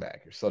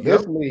linebacker. So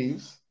this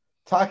leaves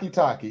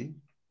Taki,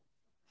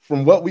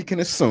 from what we can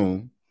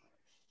assume,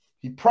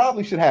 he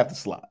probably should have the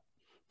slot.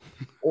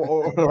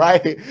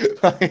 Right?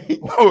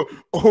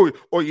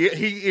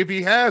 If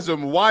he has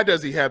him, why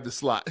does he have the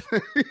slot?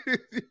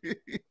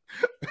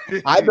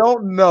 I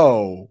don't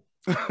know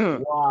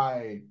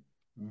why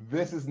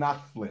this is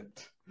not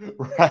flipped,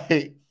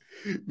 right?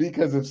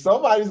 Because if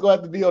somebody's going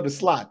to have to be on the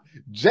slot,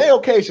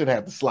 JOK should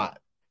have the slot.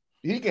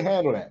 He can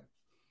handle that.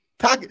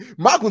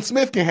 Malcolm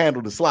Smith can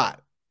handle the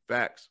slot.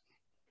 Facts.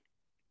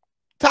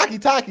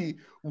 Taki,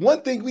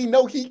 one thing we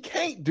know he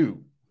can't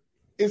do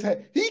is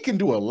he can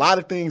do a lot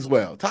of things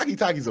well.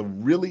 Taki's a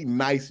really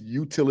nice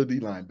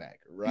utility linebacker,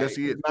 right? Yes,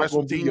 he is. He's not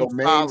going to be your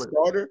main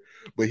starter,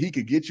 but he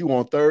could get you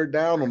on third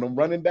down on them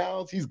running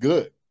downs. He's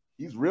good.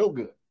 He's real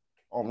good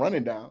on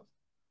running downs.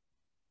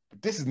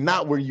 But this is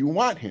not where you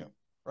want him,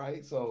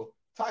 right? So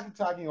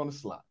Taki on the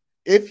slot.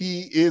 If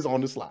he is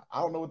on the slot, I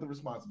don't know what the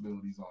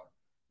responsibilities are.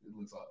 It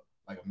looks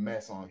like a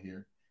mess on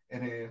here.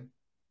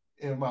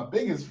 And my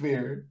biggest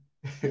fear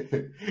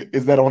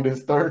is that on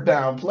this third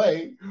down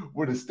play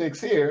where the sticks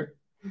here,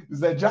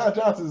 is that John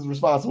Johnson is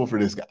responsible for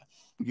this guy.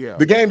 Yeah.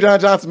 The game John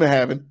Johnson been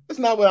having, it's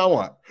not what I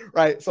want,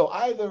 right? So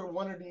either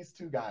one of these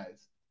 2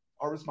 guys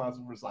are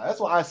responsible for slot. That's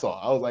what I saw.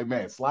 I was like,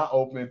 man, slot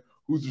open.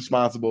 Who's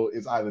responsible?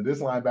 Is either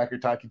this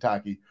linebacker,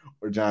 Taki,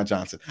 or John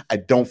Johnson. I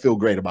don't feel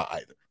great about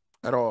either.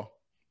 At all.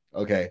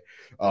 Okay.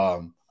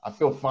 I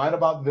feel fine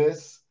about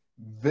this.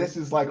 This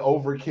is like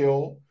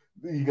overkill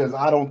because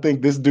I don't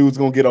think this dude's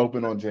going to get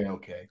open on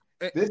JOK.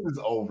 This is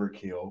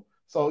overkill.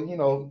 So,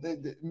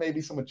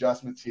 maybe some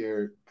adjustments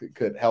here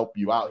could help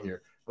you out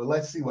here. But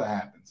let's see what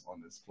happens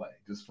on this play.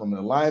 Just from the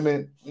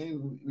alignment,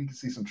 we can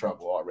see some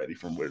trouble already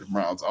from where the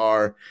Browns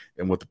are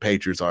and what the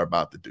Patriots are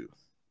about to do.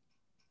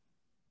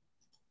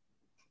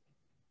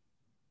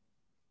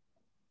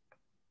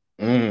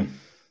 And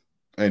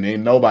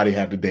ain't nobody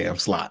have the damn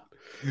slot.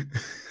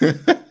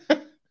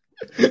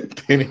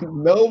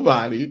 Didn't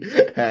nobody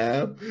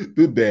have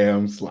the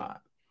damn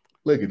slot?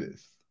 Look at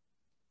this.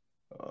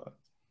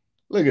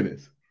 Look at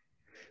this.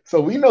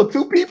 So we know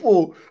two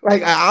people.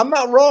 Like I'm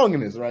not wrong in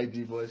this, right,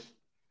 G. Bush?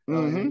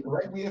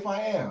 Correct me if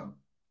I am.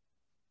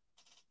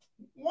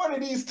 One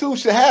of these two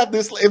should have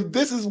this. If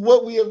this is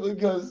what we have,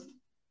 because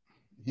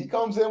he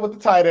comes in with the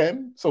tight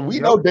end, so we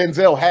know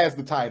Denzel has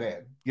the tight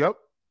end. Yep.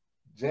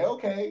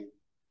 JOK.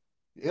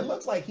 It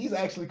looks like he's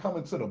actually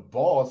coming to the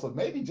ball, so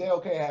maybe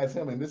JOK has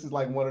him, and this is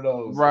like one of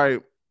those. Right.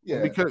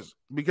 Yeah.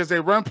 Because they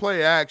run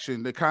play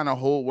action, they kind of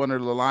hold one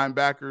of the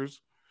linebackers.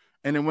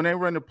 And then when they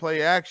run the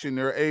play action,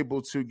 they're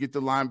able to get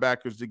the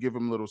linebackers to give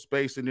them a little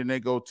space, and then they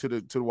go to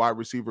the wide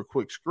receiver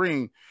quick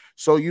screen.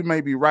 So you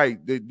may be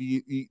right.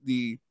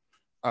 The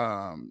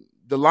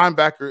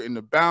linebacker in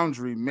the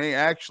boundary may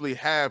actually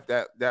have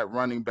that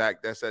running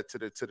back that's to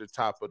the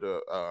top of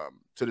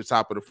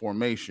the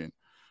formation.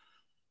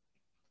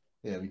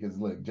 Yeah, because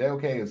look,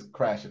 JOK is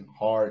crashing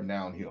hard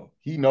downhill.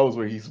 He knows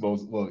where he's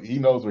supposed to. Well, he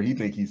knows where he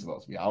thinks he's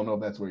supposed to be. I don't know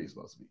if that's where he's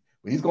supposed to be,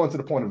 but he's going to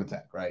the point of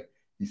attack, right?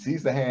 He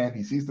sees the hand,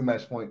 he sees the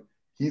mesh point,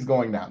 he's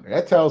going down there.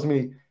 That tells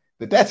me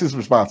that that's his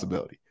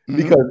responsibility.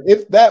 Because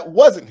if that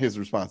wasn't his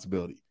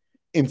responsibility,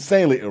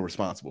 insanely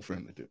irresponsible for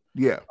him to do.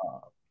 Yeah.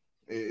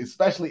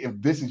 Especially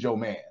if this is your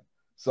man.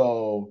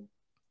 So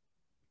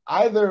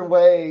either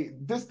way,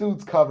 this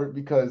dude's covered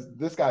because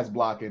this guy's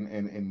blocking,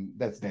 and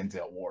that's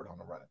Denzel Ward on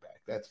the running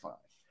back. That's fine.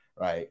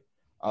 Right.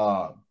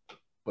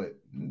 But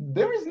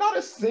there is not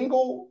a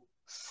single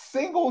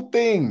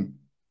thing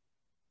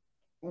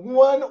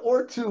one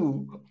or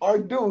two are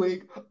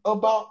doing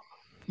about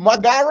my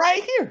guy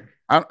right here.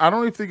 I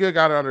don't even think they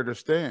got out of the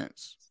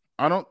stance.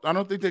 I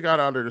don't think they got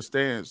out of the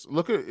stance.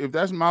 Look at if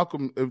that's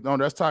Malcolm.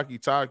 That's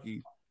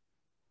Taki.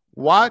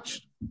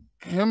 Watch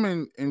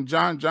him and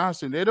John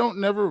Johnson. They don't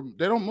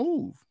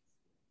move.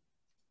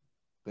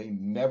 They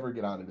never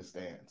get out of the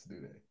stance, do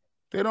they?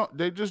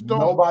 They just don't.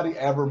 Nobody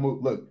ever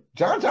move. Look,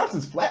 John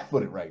Johnson's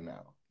flat-footed right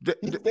now.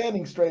 He's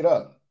standing straight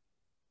up.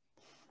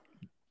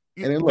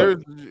 And then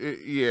look,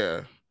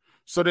 yeah.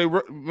 So they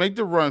make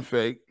the run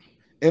fake.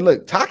 And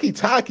look,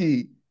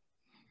 Taki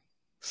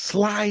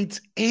slides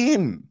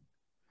in.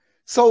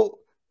 So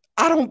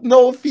I don't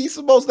know if he's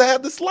supposed to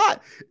have the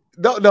slot.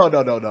 No.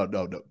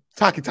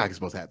 Taki's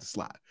supposed to have the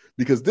slot.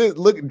 Because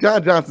look,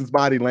 John Johnson's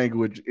body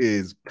language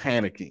is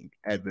panicking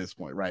at this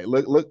point, right?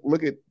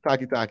 Look at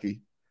Taki.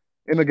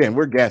 And again,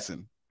 we're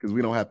guessing because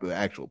we don't have the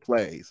actual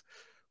plays.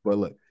 But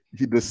look,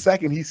 the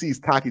second he sees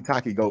Taki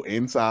go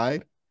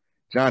inside,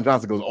 John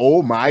Johnson goes,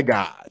 "Oh my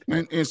God!"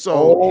 And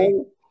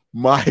so,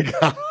 my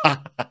God.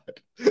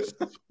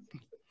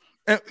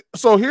 And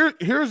so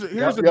here's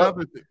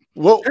another thing.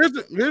 Well,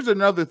 here's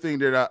another thing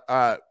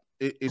that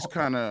is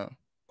kind of.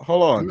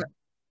 Hold on,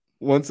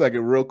 1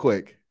 second, real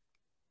quick.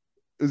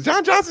 Does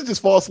John Johnson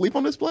just fall asleep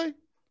on this play?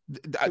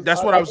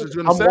 That's what I was just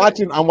going to say.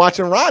 I'm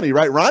watching Ronnie.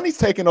 Right, Ronnie's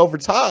taking over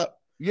top.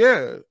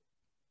 Yeah,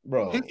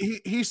 bro.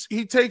 He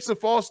takes a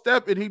false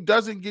step and he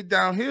doesn't get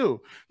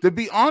downhill. To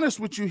be honest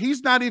with you,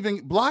 he's not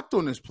even blocked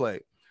on this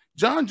play.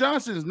 John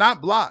Johnson is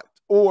not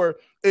blocked. Or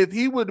if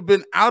he would have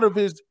been out of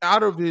his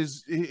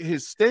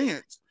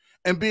stance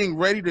and being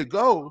ready to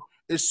go,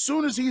 as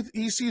soon as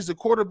he sees the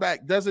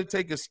quarterback doesn't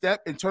take a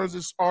step and turns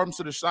his arms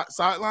to the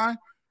sideline,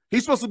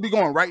 he's supposed to be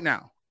going right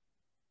now.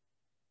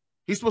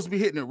 He's supposed to be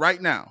hitting it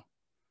right now.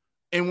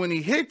 And when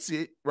he hits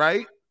it,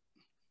 right,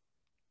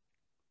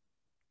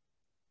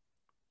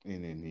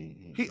 and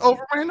then he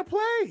overran the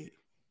play.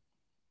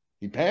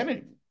 He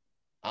panicked.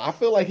 I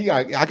feel like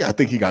I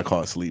think he got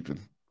caught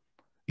sleeping.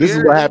 This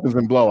is what happens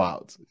in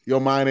blowouts.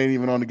 Your mind ain't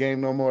even on the game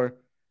no more.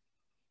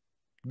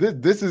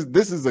 This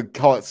is a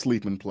caught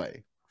sleeping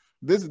play.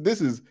 This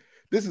is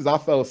I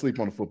fell asleep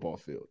on the football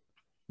field.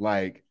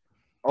 Like,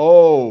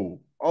 because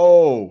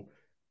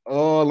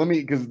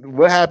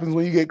what happens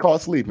when you get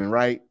caught sleeping,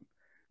 right?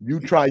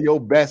 You try your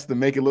best to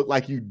make it look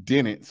like you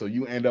didn't, so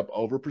you end up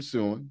over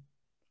pursuing,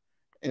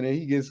 and then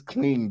he gets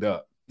cleaned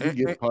up. He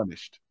gets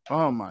punished.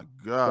 Oh my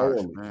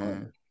gosh, man.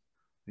 Punished.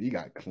 He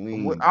got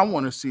clean. I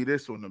want to see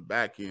this on the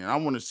back end. I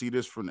want to see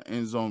this from the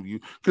end zone view.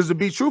 Because to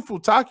be truthful,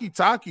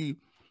 Taki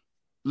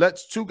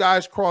lets two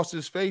guys cross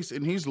his face,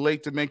 and he's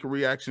late to make a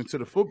reaction to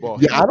the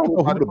football. Yeah, I don't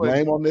know who to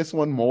blame on this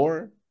one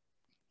more.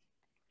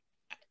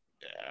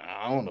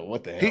 I don't know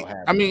what the hell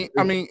happened.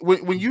 I mean,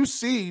 when you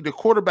see the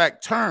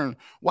quarterback turn,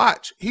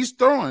 watch, he's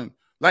throwing.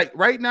 Like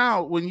right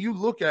now, when you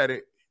look at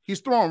it, he's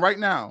throwing right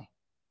now.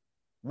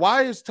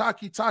 Why is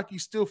Taki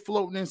still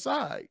floating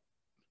inside?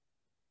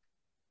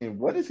 And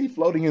what is he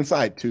floating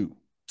inside to?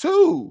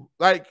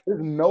 Like,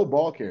 there's no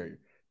ball carrier.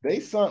 They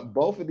sent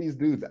both of these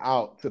dudes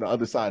out to the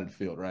other side of the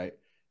field, right?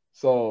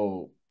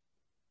 So,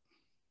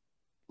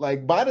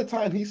 like, by the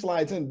time he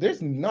slides in, there's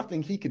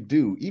nothing he could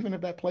do. Even if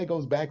that play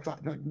goes backside,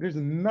 there's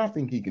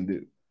nothing he can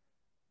do.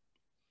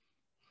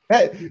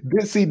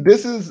 This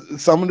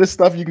is some of the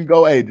stuff you can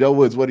go, "Hey, Joe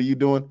Woods, what are you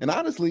doing?" And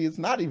honestly, it's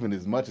not even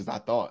as much as I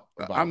thought.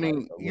 I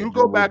mean, you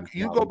go back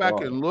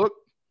and look.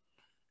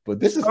 But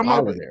this is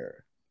out of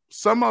there.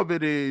 Some of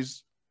it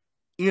is,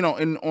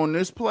 and on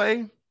this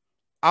play,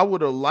 I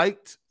would have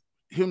liked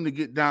him to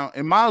get down.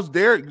 And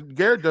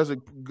Garrett does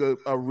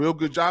a real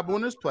good job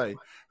on this play.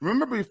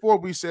 Remember before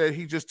we said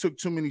he just took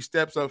too many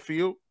steps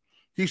upfield?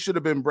 He should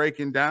have been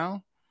breaking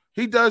down.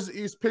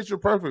 He's picture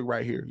perfect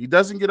right here. He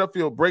doesn't get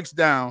upfield, breaks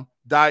down,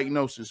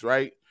 diagnosis,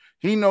 right?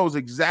 He knows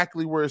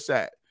exactly where it's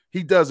at.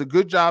 He does a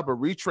good job of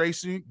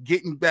retracing,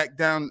 getting back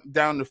down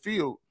the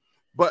field.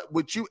 But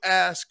what you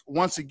ask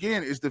once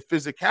again is the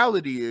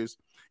physicality is,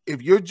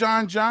 if you're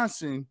John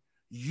Johnson,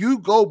 you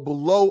go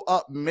blow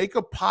up, make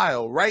a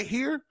pile right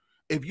here.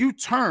 If you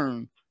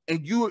turn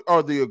and you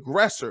are the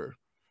aggressor,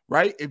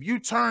 right? If you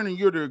turn and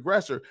you're the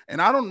aggressor,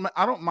 and I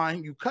don't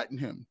mind you cutting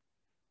him.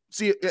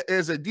 See,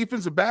 as a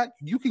defensive back,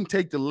 you can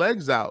take the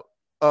legs out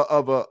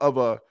of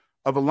a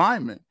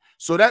lineman.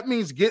 So that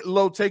means get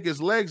low, take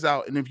his legs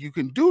out. And if you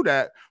can do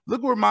that,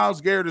 look where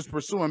Myles Garrett is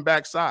pursuing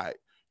backside.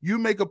 You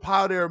make a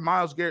pile there,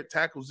 Myles Garrett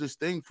tackles this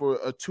thing for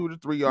a 2 to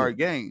 3 yard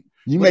gain.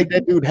 You make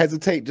that dude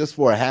hesitate just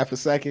for a half a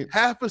second.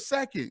 Half a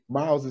second.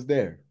 Myles is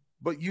there.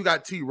 But you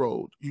got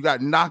T-rolled. You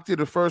got knocked in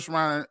the first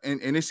round,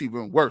 and it's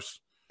even worse.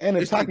 And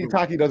if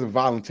Taki doesn't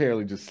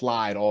voluntarily just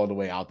slide all the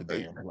way out the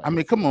damn play. I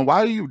mean, come on.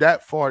 Why are you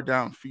that far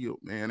downfield,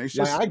 man? It's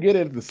just, I get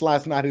it. The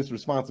slide's not his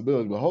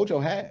responsibility, but hold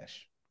your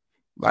hash.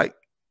 Like,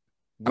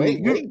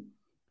 wait.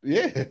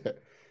 Yeah.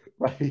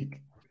 Like,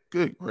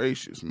 good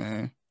gracious,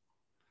 man.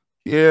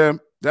 Yeah,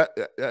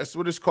 that's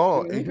what it's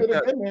called.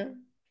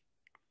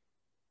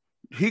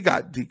 He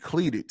got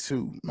depleted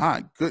too.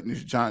 My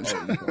goodness, John.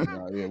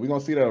 Yeah, we're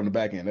gonna see that on the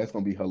back end. That's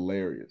gonna be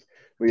hilarious.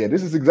 But yeah,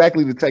 this is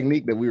exactly the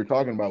technique that we were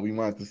talking about. We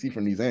wanted to see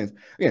from these ends.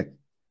 Again,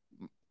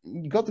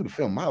 you go through the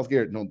film, Myles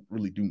Garrett don't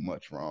really do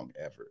much wrong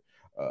ever.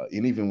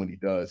 And even when he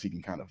does, he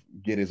can kind of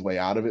get his way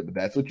out of it. But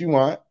that's what you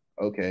want,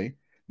 okay?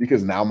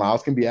 Because now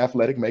Myles can be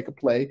athletic, make a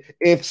play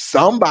if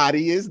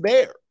somebody is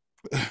there.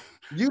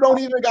 You don't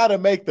even got to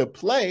make the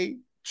play.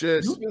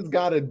 You just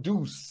got to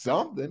do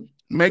something.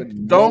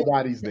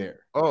 Nobody's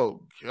there.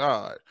 Oh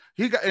God,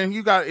 he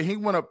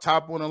went up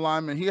top on the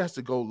lineman. He has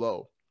to go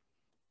low.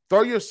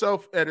 Throw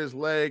yourself at his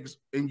legs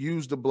and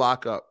use the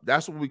block up.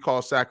 That's what we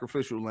call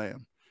sacrificial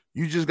lamb.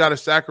 You just got to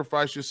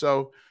sacrifice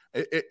yourself.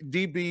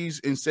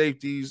 DBs and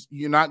safeties,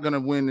 you're not going to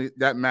win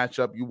that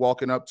matchup. You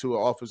walking up to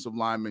an offensive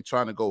lineman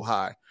trying to go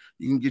high.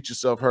 You can get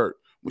yourself hurt.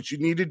 What you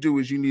need to do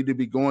is you need to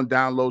be going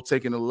down low,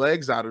 taking the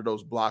legs out of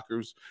those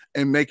blockers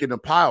and making a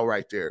pile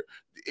right there.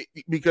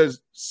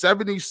 Because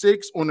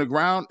 76 on the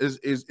ground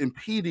is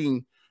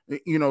impeding,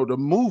 the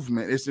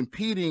movement. It's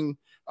impeding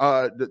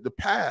the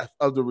path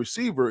of the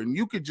receiver, and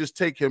you could just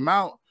take him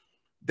out.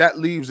 That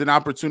leaves an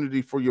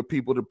opportunity for your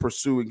people to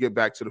pursue and get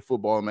back to the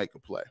football and make a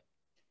play.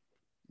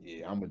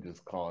 Yeah, I'm going to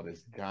just call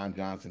this John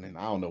Johnson, and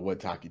I don't know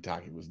what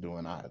Taki was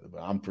doing either, but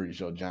I'm pretty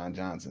sure John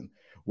Johnson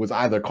was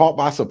either caught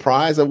by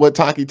surprise at what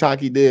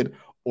Taki did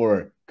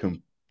or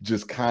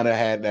just kind of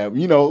had that,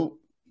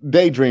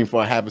 daydream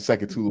for a half a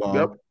second too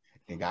long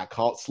and got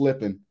caught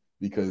slipping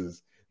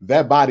because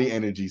that body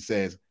energy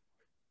says,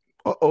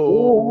 like,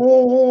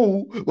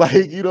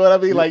 you know what I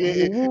mean? Like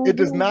it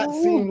does not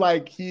seem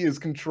like he is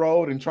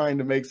controlled and trying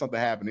to make something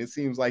happen. It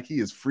seems like he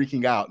is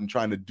freaking out and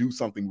trying to do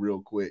something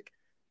real quick.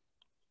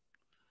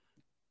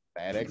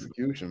 Bad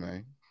execution,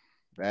 man.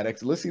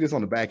 Let's see this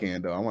on the back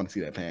end, though. I want to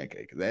see that pancake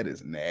because that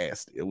is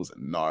nasty. It was a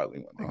gnarly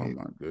one. Oh,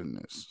 my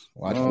goodness.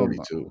 Watch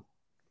 42.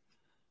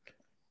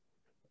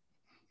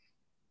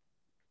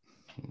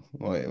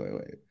 Wait.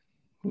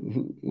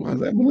 Was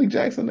that Malik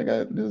Jackson that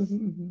got this?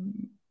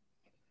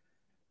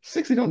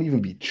 60 don't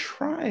even be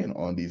trying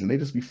on these, and they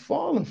just be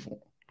falling for them.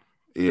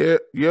 Yeah,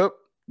 yep.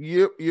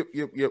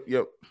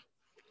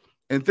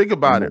 And think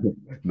about it.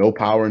 No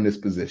power in this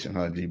position,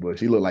 huh, G. Bush?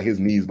 He looked like his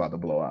knees about to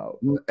blow out.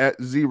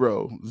 At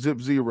zero.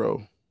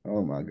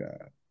 Oh, my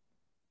God.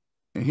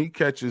 And he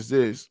catches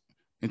this.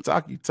 And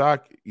Taki,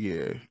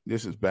 yeah,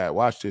 this is bad.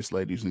 Watch this,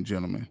 ladies and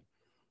gentlemen.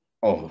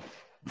 Oh.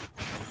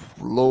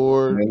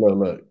 Lord. Man,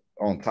 look.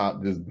 On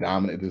top, just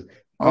dominant. Just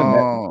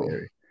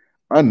unnecessary.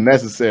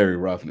 Unnecessary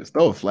roughness.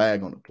 Throw a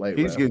flag on the play.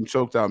 He's getting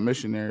choked out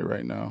missionary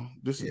right now.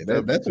 That's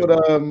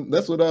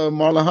what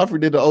Marlon Humphrey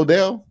did to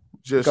Odell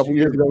a couple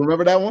years ago.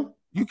 Remember that one?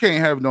 You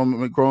can't have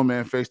no grown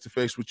man face to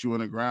face with you on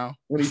the ground.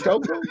 When he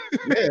choked him?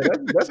 Yeah,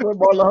 that's what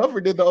Marlon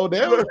Humphrey did to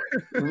Odell.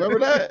 Remember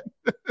that?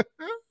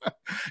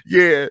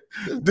 Yeah.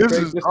 This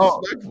is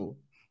disrespectful.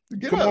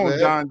 Come on, man.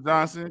 John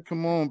Johnson.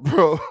 Come on,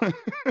 bro.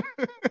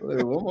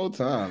 One more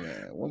time,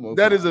 man. One more time.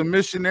 That is a man.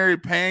 Missionary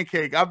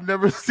pancake. I've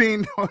never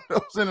seen one of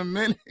those in a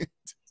minute.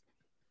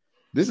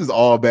 This is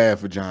all bad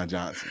for John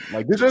Johnson.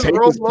 Like, this just tape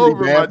is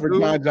pretty bad for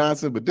John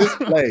Johnson, but this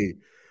play,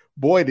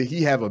 boy, did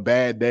he have a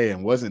bad day,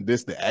 and wasn't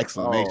this the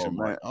exclamation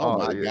mark? Oh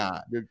my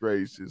God. Good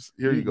gracious.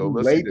 Here you go.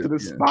 Let's late to the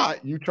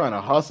spot. You trying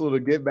to hustle to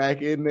get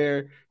back in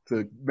there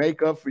to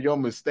make up for your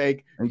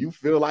mistake, and you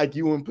feel like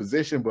you in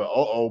position, but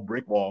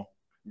brick wall.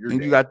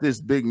 You got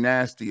this big,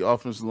 nasty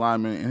offensive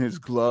lineman, and his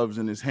gloves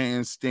and his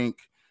hands stink.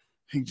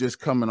 He just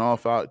coming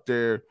off out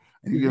there.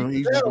 And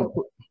he's just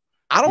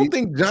I don't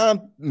think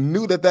John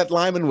knew that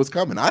lineman was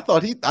coming. I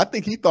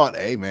think he thought,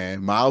 hey,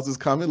 man, Myles is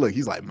coming. Look,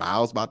 he's like,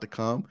 Myles about to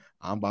come.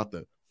 I'm about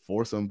to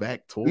force him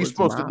back towards He's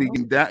supposed Miles. to be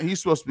getting down.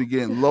 He's supposed to be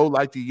getting low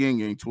like the Yin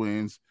Yang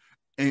twins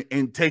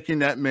and taking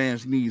that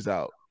man's knees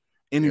out.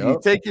 And if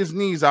you take his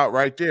knees out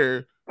right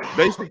there,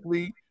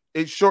 basically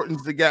it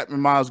shortens the gap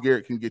and Myles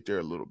Garrett can get there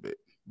a little bit.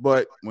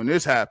 But when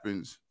this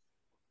happens,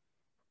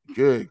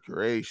 good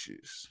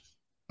gracious.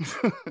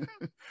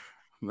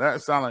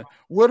 That sounds like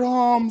with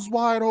arms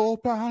wide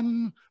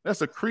open.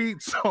 That's a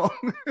Creed song.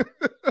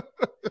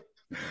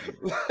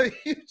 Like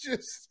you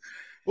just,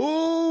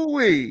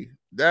 ooh-wee.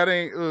 That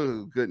ain't,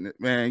 oh goodness,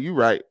 man. You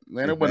right,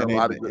 man. It wasn't a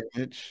lot of good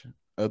image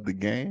of the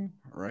game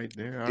right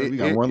there. Right, we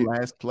got one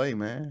last play,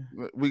 man.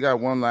 We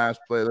got one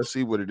last play. Let's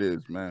see what it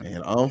is, man.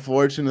 And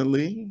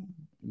unfortunately,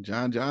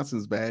 John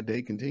Johnson's bad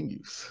day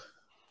continues.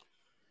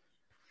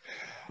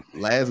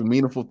 Last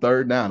meaningful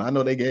third down. I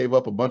know they gave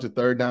up a bunch of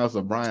third downs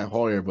to Brian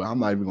Hoyer, but I'm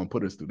not even gonna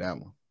put us through that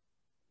one.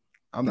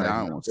 I'm not. I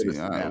don't want to see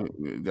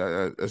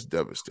that. That's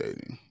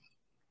devastating.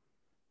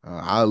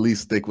 I'll at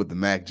least stick with the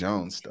Mac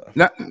Jones stuff.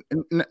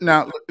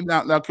 Now,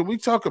 can we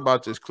talk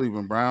about this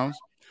Cleveland Browns?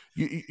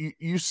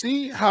 You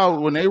see how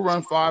when they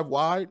run 5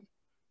 wide,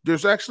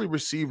 there's actually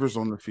receivers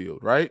on the field,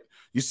 right?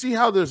 You see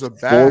how there's a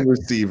back 4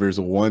 receivers,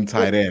 1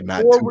 tight end,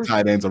 not 2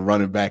 tight ends, a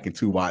running back, and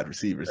 2 wide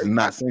receivers, and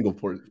not single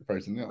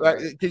personnel.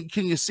 Right?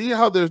 Can you see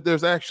how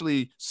there's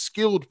actually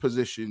skilled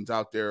positions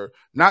out there,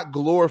 not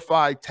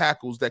glorified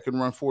tackles that can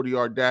run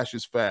 40-yard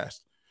dashes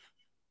fast?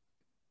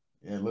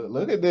 Yeah,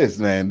 look at this,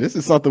 man. This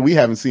is something we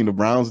haven't seen the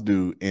Browns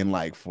do in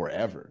like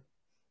forever.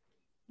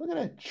 Look at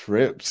that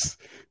trips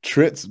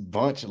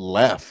bunch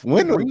left.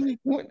 When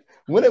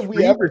have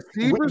we ever?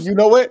 You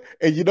know what?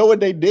 And you know what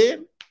they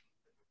did?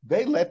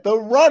 They let the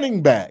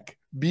running back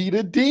be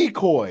the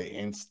decoy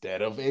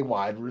instead of a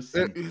wide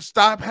receiver.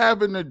 Stop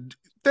having a.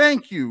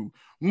 Thank you.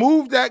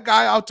 Move that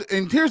guy out.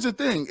 And here's the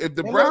thing: if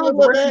the Browns,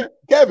 man,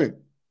 Kevin,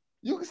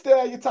 you can still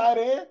have your tight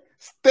end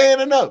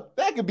standing up.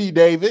 That could be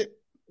David.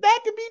 That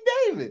could be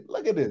David.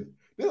 Look at this.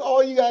 This is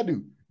all you gotta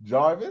do.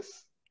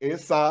 Jarvis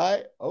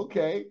inside.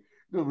 Okay.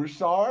 The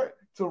Rashard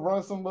to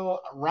run some little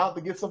route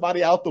to get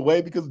somebody out the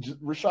way because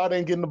Rashard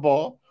ain't getting the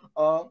ball.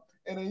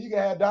 And then you can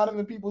have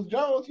Donovan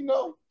Peoples-Jones,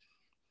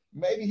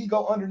 maybe he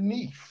go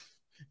underneath.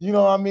 You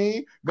know what I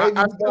mean? Maybe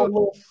he go a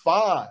little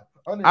 5.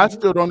 Underneath. I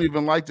still don't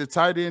even like the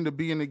tight end to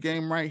be in the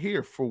game right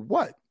here. For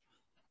what?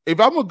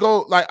 If I'm going to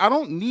go, I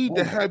don't need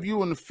to have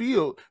you in the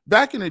field.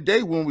 Back in the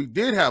day when we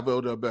did have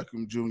Odell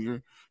Beckham Jr.,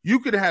 you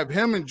could have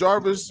him and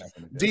Jarvis,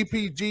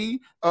 DPG,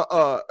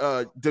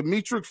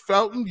 Demetric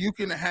Felton. You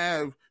can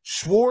have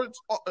Schwartz,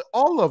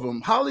 all of them.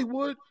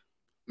 Hollywood.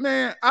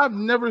 Man, I've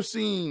never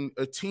seen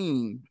a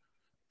team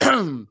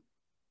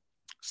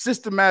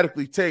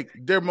systematically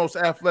take their most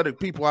athletic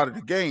people out of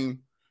the game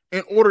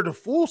in order to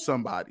fool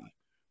somebody.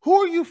 Who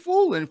are you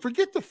fooling?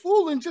 Forget the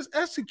fooling, just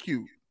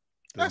execute.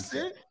 That's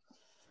it.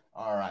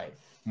 All right.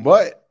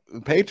 But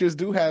the Patriots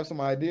do have some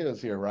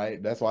ideas here,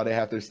 right? That's why they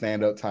have their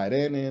stand-up tight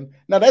end in.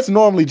 Now, that's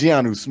normally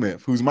Jonnu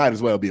Smith, who might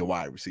as well be a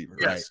wide receiver,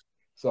 right?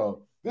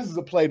 So this is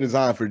a play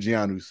designed for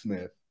Jonnu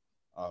Smith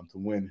to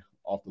win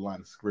off the line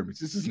of scrimmage.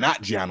 This is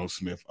not Jonnu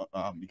Smith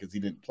because he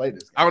didn't play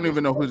this game. I don't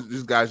even know who's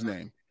this guy's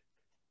name.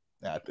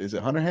 Is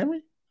it Hunter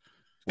Henry?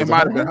 It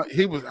might have been.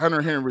 He was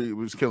Hunter Henry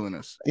was killing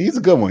us. He's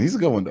a good one. He's a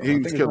good one, though. He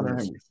was killing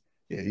us.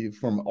 Yeah, he's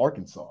from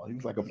Arkansas. He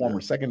was like a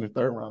former second or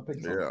third round pick.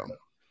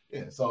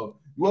 Yeah. So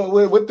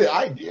with the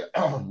idea,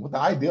 what the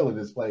ideal of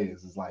this play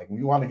is like when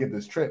you want to get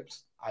this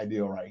trips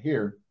ideal right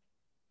here,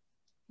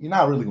 you're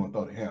not really going to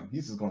throw to him.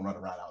 He's just going to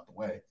run right out the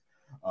way.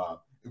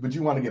 But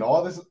you want to get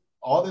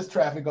all this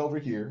traffic over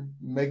here,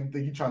 make him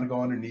think you're trying to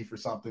go underneath or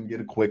something,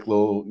 get a quick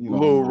little,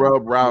 little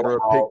rub route or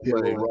a pick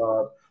play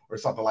or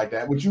something like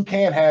that, which you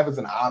can have as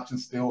an option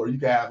still, or you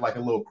can have like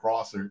a little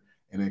crosser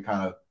and then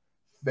kind of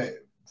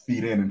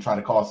feed in and try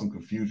to cause some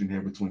confusion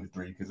here between the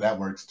three because that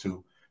works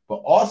too. But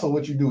also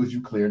what you do is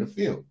you clear the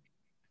field.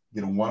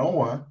 Get a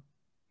one-on-one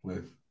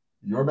with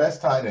your best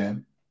tight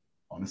end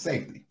on a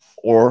safety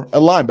or a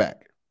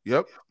linebacker.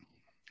 Yep.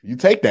 You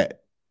take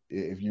that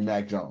if you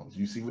Mac Jones.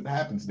 You see what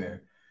happens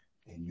there,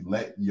 and you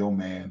let your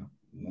man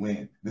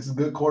win. This is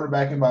good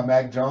quarterbacking by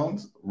Mac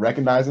Jones,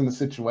 recognizing the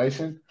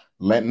situation,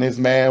 letting his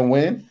man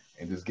win,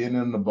 and just getting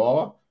him the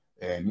ball.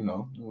 And,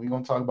 we're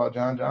going to talk about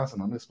John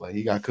Johnson on this play.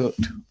 He got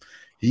cooked.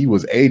 He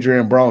was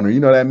Adrian Broner. You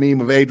know that meme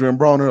of Adrian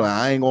Broner? Like,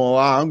 I ain't going to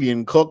lie, I'm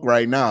getting cooked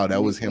right now.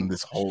 That was him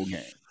this whole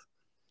game.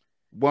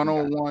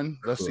 1-on-1.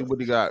 Let's see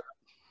what he got.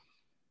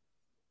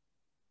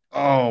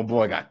 Oh,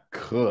 boy, got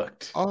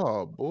cooked.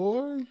 Oh,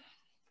 boy.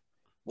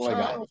 Boy,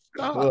 got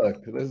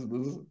cooked. This,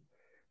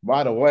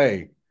 by the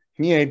way,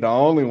 he ain't the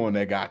only one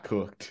that got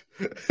cooked.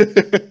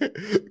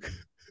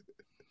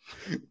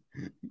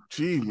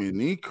 Gee,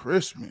 man,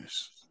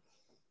 Christmas.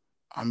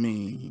 I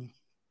mean,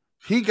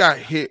 he got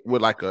hit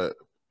with like a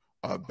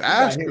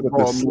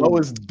basketball with the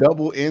slowest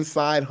double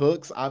inside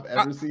hooks I've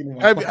ever seen.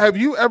 Have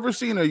you ever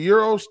seen a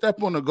Euro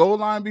step on the goal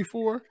line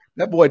before?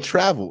 That boy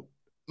traveled.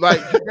 Like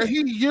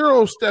he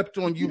Euro stepped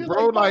on you,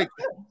 bro. Like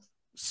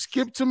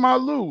skip to my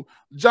Lou.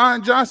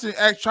 John Johnson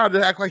tried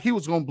to act like he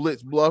was gonna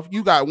blitz bluff.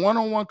 You got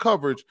one-on-one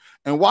coverage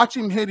and watch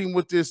him hit him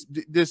with this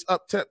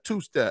up step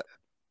 2-step.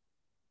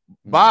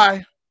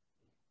 Bye.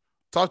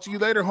 Talk to you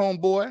later,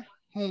 homeboy.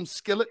 Home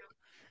skillet.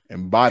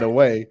 And by the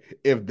way,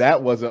 if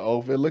that wasn't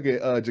open, look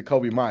at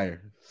Jacoby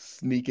Meyer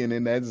sneaking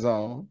in that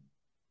zone,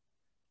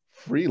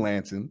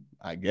 freelancing,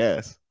 I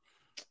guess.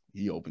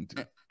 He open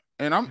too.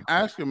 And I'm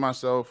asking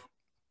myself,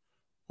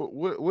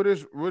 what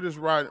is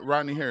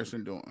Rodney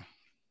Harrison doing?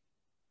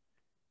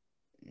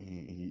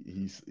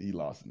 He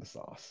lost in the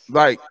sauce.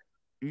 Like,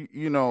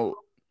 you know,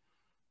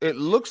 it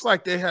looks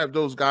like they have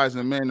those guys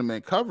in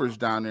man-to-man coverage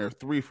down there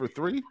 3 for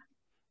 3.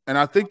 And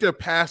I think they're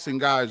passing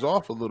guys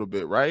off a little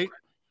bit, right?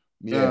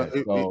 Yeah,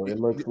 so it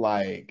looks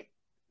like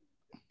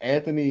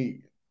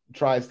Anthony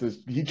tries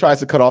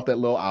to cut off that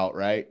little out,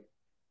 right?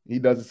 He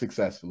does it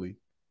successfully.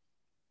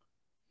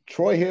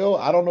 Troy Hill,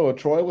 I don't know if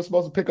Troy was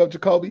supposed to pick up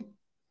Jacoby,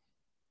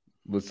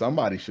 but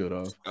somebody should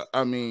have.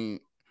 I mean,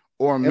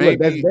 or and maybe look,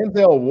 that's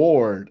Denzel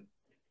Ward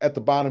at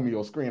the bottom of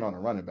your screen on a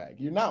running back.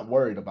 You're not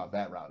worried about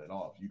that route at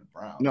all if you're the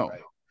Browns, no.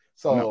 Right?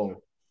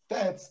 So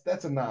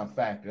that's a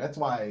non-factor. That's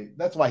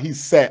why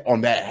he's set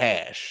on that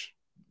hash,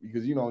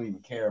 because you don't even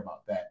care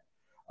about that.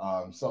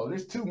 So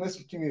there's two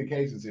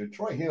miscommunications here.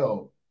 Troy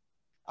Hill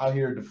out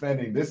here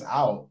defending this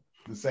out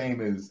the same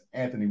as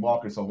Anthony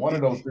Walker. So one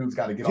of those dudes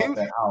got to get off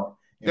that out.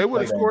 They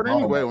would have scored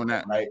anyway on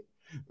that, right?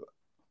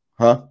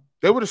 Huh?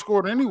 They would have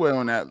scored anyway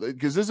on that,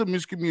 because there's a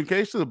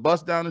miscommunication, the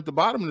bust down at the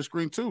bottom of the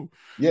screen too.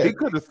 Yeah, he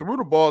could have threw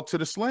the ball to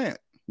the slant.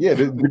 Yeah,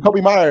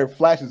 Jacoby Meyer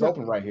flashes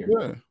open right here.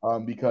 Yeah.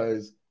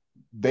 Because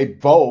they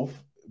both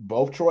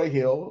Troy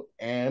Hill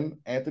and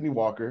Anthony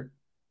Walker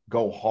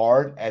go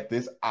hard at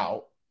this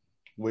out,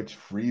 which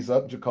frees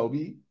up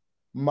Jacoby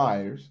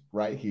Myers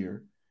right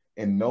here,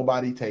 and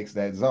nobody takes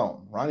that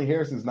zone. Ronnie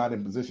Harrison's not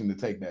in position to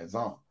take that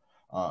zone.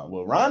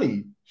 What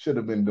Ronnie should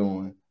have been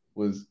doing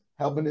was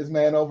helping his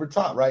man over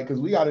top, right?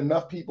 Because we got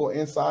enough people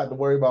inside to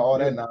worry about all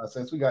that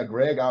nonsense. We got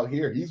Greg out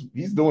here.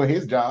 He's doing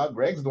his job.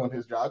 Greg's doing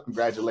his job.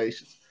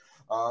 Congratulations.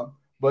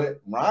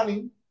 But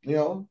Ronnie,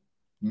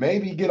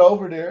 maybe get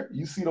over there.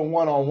 You see the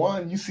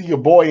one-on-one. You see your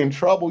boy in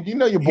trouble. You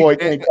know your boy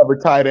can't cover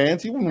tight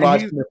ends. You wouldn't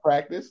watch him in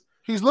practice.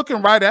 He's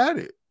looking right at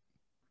it.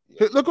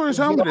 Look where his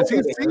helmet is.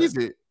 He sees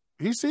it.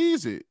 He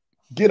sees it.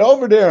 Get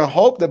over there and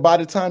hope that by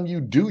the time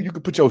you do, you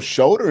can put your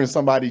shoulder in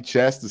somebody's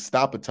chest to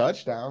stop a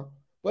touchdown.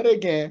 But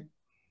again,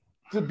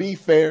 to be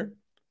fair,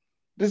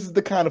 this is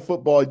the kind of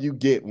football you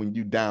get when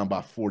you down by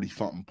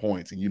 40-something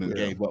points and you done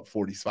gave up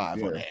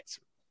 45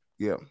 unanswered.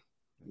 Yeah.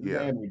 We're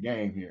in the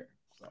game here.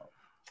 So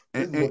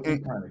this is what you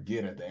kind of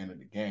get at the end of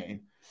the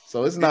game.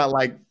 So it's not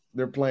like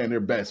they're playing their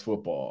best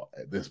football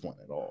at this point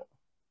at all.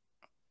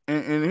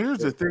 And here's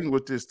the thing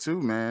with this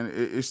too, man.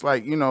 It's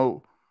like,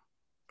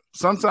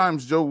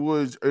 sometimes Joe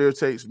Woods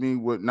irritates me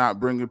with not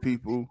bringing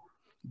people,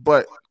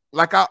 but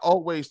like I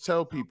always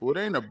tell people, it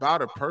ain't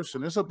about a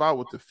person. It's about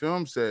what the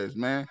film says,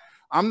 man.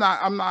 I'm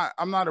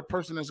not a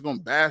person that's gonna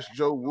bash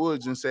Joe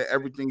Woods and say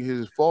everything is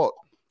his fault.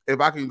 If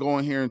I can go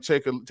in here and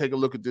take a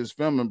look at this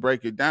film and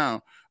break it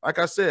down, like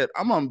I said,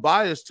 I'm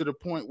unbiased to the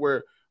point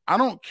where I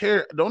don't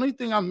care. The only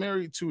thing I'm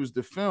married to is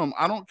the film.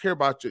 I don't care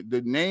about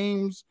the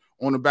names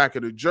on the back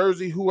of the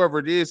jersey, whoever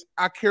it is.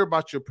 I care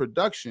about your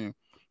production.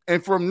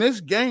 And from this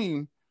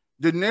game,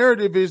 the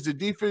narrative is the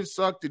defense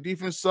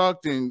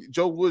sucked, and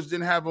Joe Woods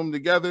didn't have them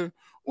together.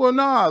 Well,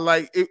 nah,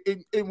 like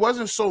it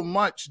wasn't so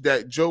much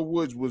that Joe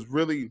Woods was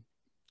really,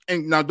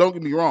 and now don't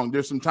get me wrong,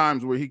 there's some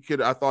times where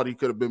I thought he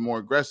could have been more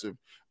aggressive.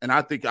 And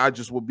I think I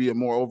just will be a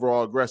more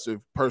overall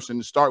aggressive person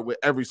to start with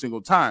every single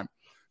time.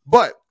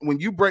 But when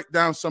you break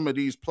down some of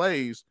these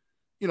plays,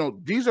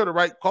 these are the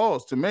right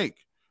calls to make.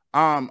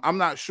 I'm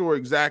not sure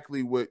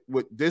exactly what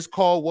this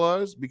call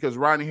was, because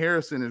Ronnie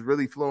Harrison is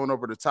really flowing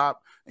over the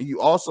top. And you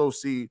also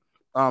see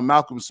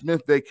Malcolm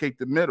Smith vacate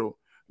the middle.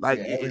 Like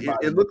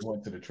it looks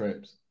going to the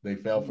trips. They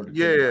fell for the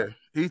trips.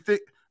 He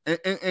think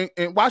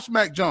and watch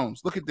Mac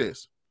Jones. Look at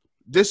this.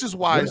 This is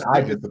why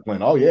eye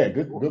discipline. Oh yeah,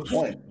 good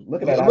point.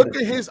 Look at that. Look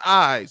at his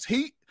eyes.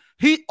 He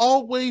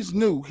always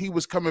knew he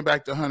was coming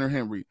back to Hunter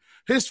Henry.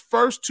 His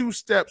first 2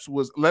 steps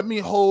was, let me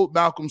hold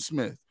Malcolm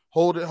Smith.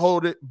 Hold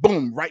it.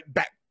 Boom, right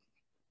back.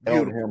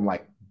 Held him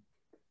like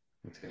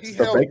See,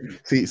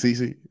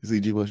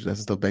 G. Bush. That's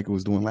the stuff Baker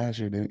was doing last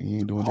year. He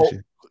ain't doing this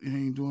year. He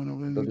ain't doing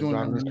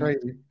it. It's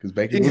crazy because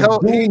Baker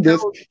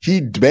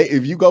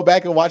if you go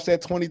back and watch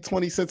that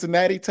 2020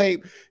 Cincinnati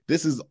tape,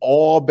 this is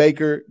all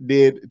Baker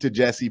did to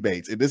Jesse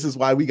Bates, and this is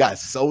why we got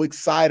so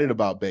excited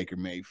about Baker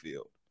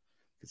Mayfield,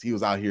 because he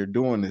was out here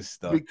doing this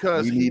stuff.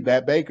 Because we need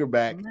that Baker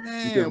back.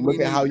 Because look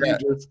at how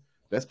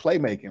that's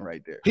playmaking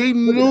right there. He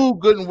knew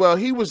good and well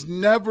he was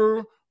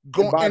never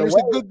going, and it's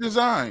a good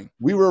design.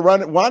 We were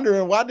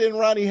wondering why didn't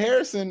Ronnie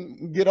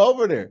Harrison get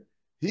over there?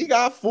 He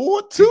got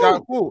fooled too. He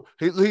got fooled.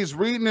 He's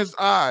reading his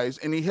eyes,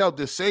 and he held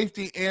the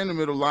safety and the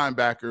middle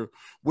linebacker,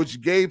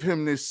 which gave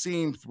him this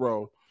seam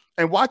throw.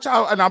 And watch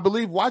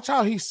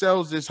how he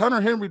sells this.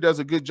 Hunter Henry does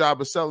a good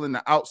job of selling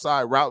the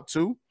outside route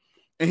too,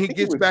 and he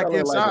gets back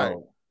inside.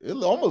 It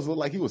almost looked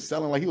like he was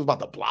selling like he was about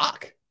to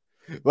block,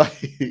 like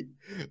the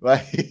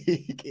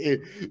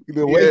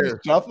way he's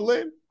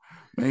shuffling.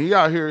 Man, he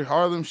out here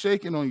Harlem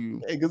shaking on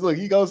you. Because look,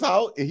 he goes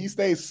out and he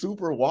stays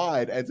super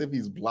wide as if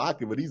he's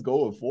blocking, but he's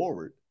going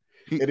forward.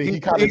 And then he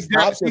kind of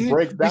stops and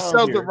breaks down.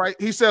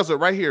 He sells it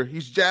right here.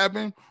 He's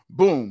jabbing.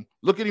 Boom.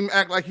 Look at him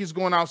act like he's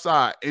going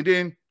outside. And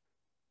then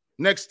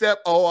next step,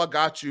 oh, I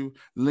got you.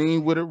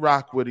 Lean with it,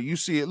 rock with it. You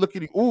see it. Look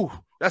at it. Ooh,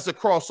 that's a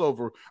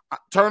crossover.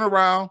 Turn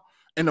around,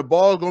 and the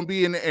ball is gonna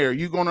be in the air.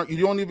 You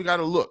don't even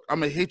gotta look. I'm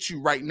gonna hit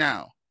you right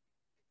now.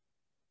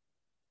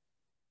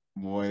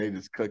 Boy, they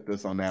just cooked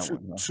us on that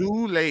one. Huh?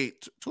 Too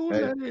late.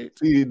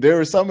 See, there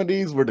are some of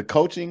these where the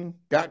coaching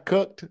got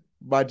cooked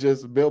by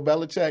just Bill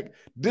Belichick.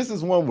 This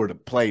is one where the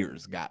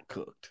players got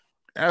cooked.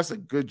 That's a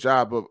good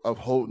job of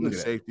holding the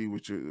safety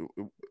with you.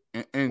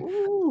 And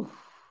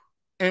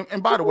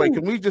by the way,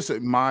 can we just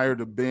admire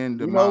the bend?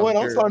 You know what?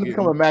 I'm starting to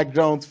become a Mac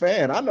Jones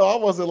fan. I know I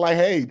wasn't like,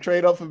 hey,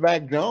 trade up for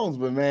Mac Jones,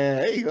 but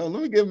man, hey,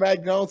 let me give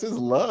Mac Jones his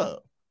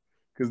love.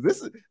 Because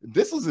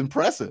this was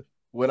impressive.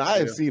 What I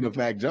have seen of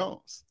Mac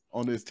Jones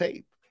on this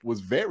tape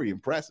was very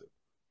impressive.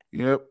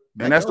 Yep.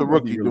 And that's the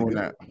rookie doing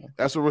that.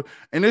 That's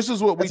and this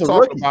is what we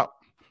talk about.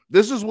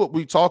 This is what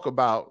we talk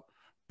about.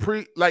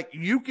 Your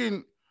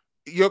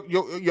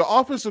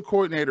offensive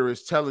coordinator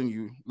is telling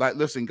you, like,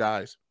 listen,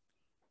 guys,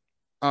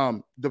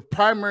 the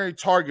primary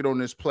target on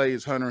this play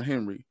is Hunter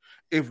Henry.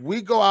 If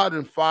we go out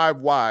in 5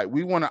 wide,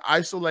 we want to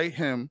isolate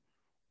him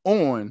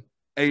on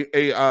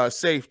a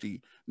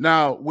safety.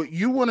 Now, what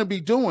you want to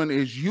be doing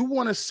is you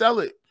want to sell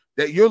it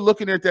that you're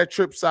looking at that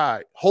trip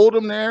side. Hold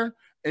him there,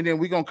 and then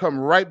we're gonna come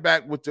right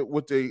back with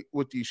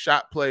the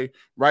shot play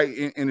right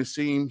in the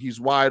seam.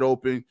 He's wide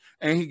open,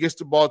 and he gets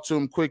the ball to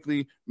him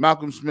quickly.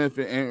 Malcolm Smith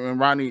and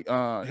Ronnie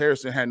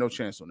Harrison had no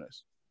chance on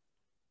this.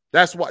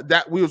 That's why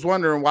we was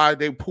wondering why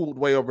they pulled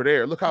way over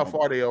there. Look how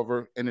far they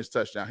over in this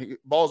touchdown.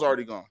 Ball's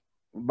already gone.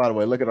 By the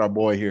way, look at our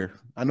boy here.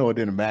 I know it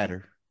didn't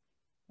matter.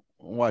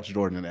 Watch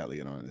Jordan and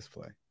Elliott on this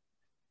play.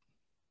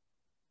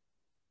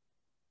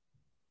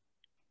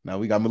 Now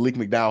we got Malik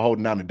McDowell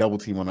holding down the double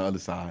team on the other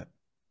side.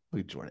 Look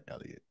at Jordan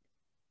Elliott.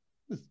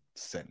 Just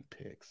setting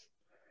picks.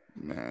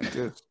 Man,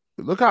 just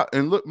look,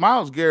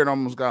 Myles Garrett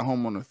almost got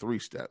home on a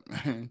 3-step,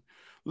 man.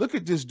 Look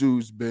at this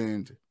dude's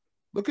bend.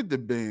 Look at the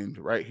bend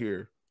right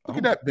here. Look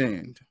at that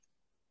bend.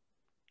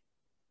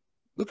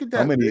 Look at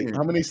that bend.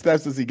 How many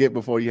steps does he get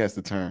before he has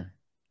to turn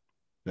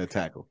that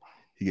tackle?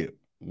 He get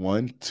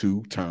 1,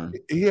 2, turn.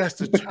 He has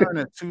to turn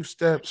at 2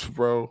 steps,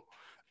 bro.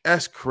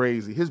 That's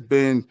crazy. His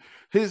bend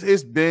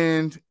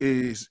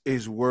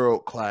is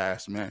world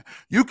class, man.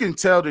 You can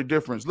tell the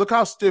difference. Look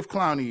how stiff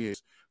Clowney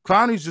is.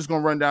 Clowney's just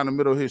gonna run down the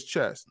middle of his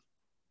chest.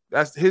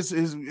 That's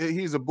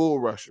he's a bull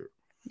rusher.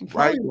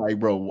 Right? Like,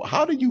 bro,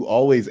 how do you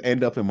always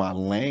end up in my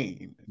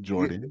lane,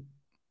 Jordan?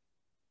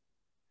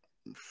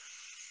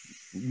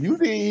 You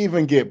didn't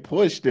even get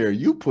pushed there.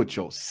 You put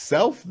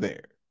yourself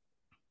there.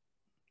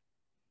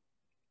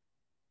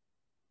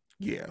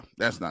 Yeah,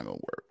 that's not gonna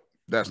work.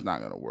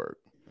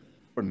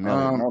 No,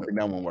 I don't think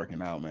that one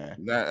working out,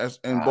 man. I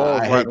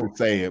hate to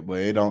say it, but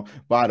it don't.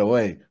 By the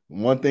way,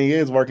 one thing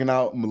is working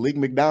out. Malik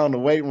McDowell in the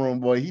weight room,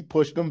 boy, he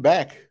pushed them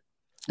back.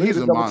 He's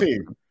a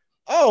monster.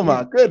 Oh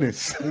my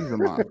goodness, he's a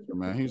monster,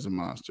 man. He's a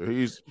monster.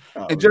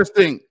 And just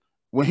think,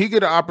 when he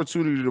get an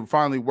opportunity to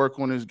finally work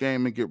on his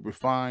game and get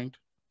refined,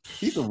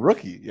 he's a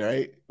rookie,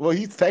 right? Well,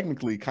 he's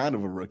technically kind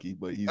of a rookie,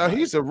 but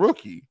he's a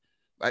rookie.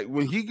 Like,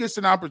 when he gets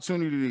an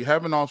opportunity to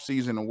have an off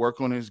season and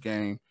work on his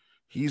game,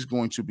 he's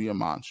going to be a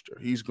monster.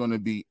 He's going to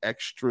be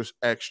extra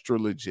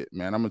legit,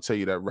 man. I'm going to tell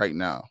you that right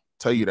now.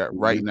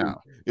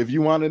 If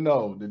you want to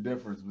know the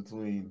difference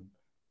between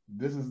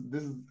this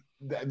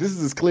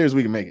is as clear as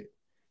we can make it.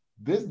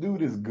 This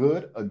dude is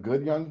good, a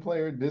good young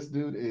player. This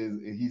dude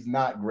he's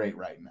not great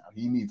right now.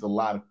 He needs a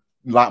lot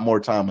more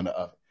time in the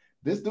oven.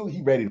 This dude,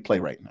 he's ready to play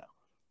right now.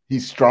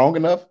 He's strong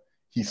enough.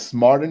 He's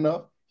smart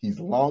enough.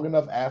 He's long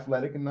enough,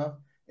 athletic enough.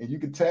 And you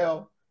can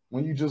tell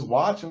when you just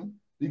watch him,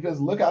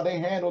 because look how they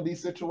handle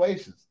these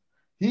situations.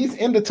 He's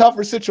in the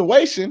tougher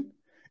situation,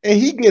 and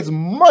he gets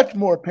much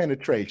more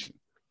penetration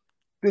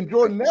than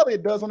Jordan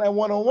Elliott does on that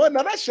one-on-one.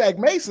 Now, that's Shaq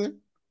Mason.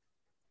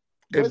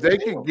 If they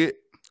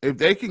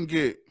can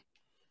get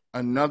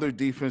another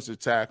defensive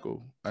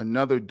tackle,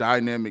 another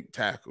dynamic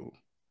tackle,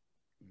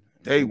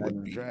 they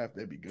would be draft.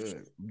 They'd be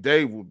good.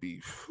 They would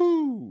be.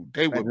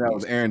 They would. That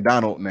was Aaron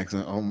Donald next.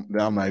 I'm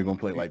not even gonna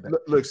play like that.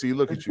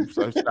 Look at you.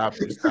 Stop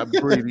it. Stop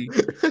greedy.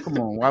 Come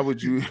on. Why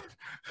would you?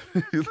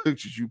 Look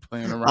at you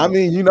playing around. I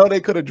mean, they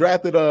could have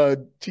drafted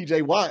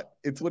T.J. Watt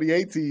in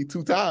 2018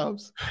 2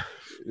 times.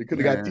 They could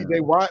have got T.J.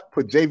 Watt,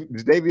 put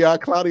Javion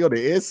Clowney on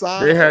the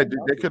inside.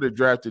 They could have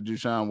drafted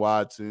Deshaun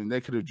Watson.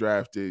 They could have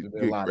drafted.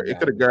 They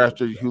could have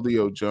drafted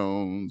Julio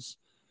Jones.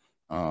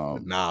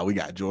 Nah, we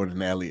got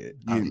Jordan Elliott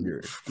out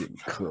here getting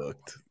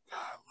cooked.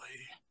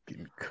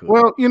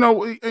 Well,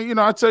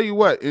 I tell you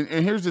what,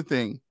 and here's the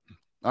thing.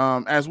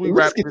 As we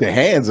wrap, get the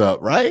hands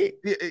up, right?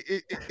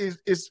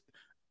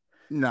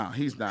 No,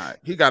 he's not.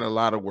 He got a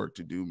lot of work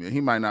to do, man.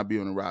 He might not be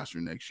on the roster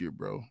next year,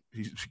 bro.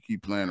 He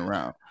keep playing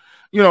around.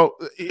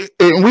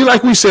 And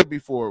like we said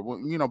before,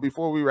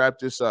 before we wrap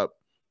this up,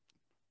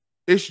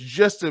 it's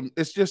just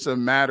a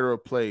matter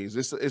of plays.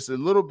 It's a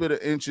little bit of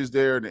inches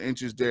there and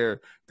inches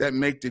there that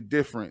make the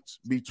difference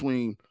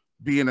between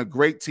being a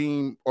great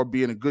team or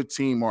being a good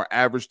team or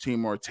average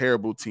team or a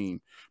terrible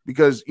team.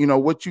 Because, you know,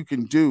 what you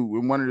can do,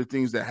 and one of the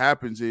things that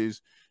happens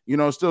is, you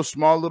know, still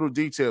small little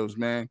details,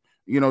 man.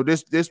 You know,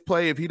 this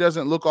play, if he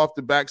doesn't look off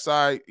the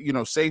backside, you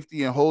know,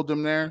 safety and hold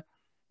him there,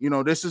 you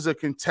know, this is a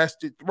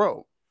contested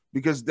throw.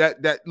 Because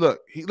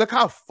look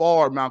how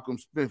far Malcolm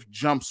Smith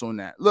jumps on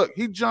that. Look,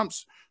 he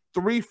jumps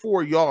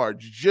 3-4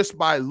 yards just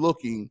by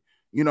looking,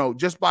 you know,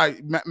 just by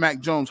Mac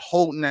Jones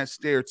holding that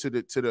stare to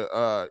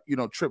the you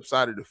know, trip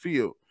side of the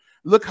field.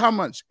 Look how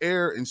much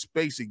air and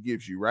space it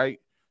gives you, right?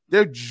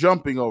 They're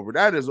jumping over.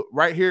 That is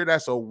right here.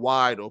 That's a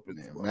wide open.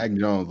 Yeah, Mac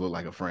Jones look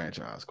like a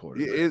franchise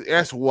quarterback.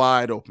 That's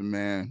wide open,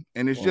 man.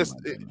 And it's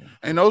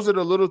and those are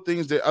the little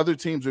things that other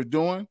teams are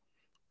doing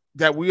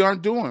that we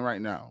aren't doing right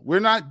now. We're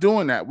not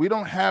doing that. We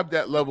don't have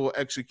that level of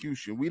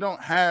execution. We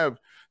don't have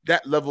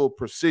that level of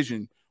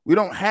precision. We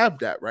don't have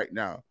that right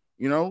now,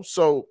 you know?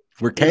 So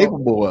we're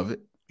capable of it.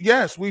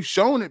 Yes, we've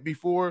shown it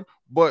before,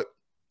 but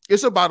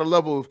it's about a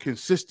level of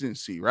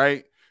consistency,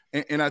 right?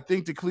 And I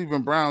think the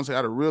Cleveland Browns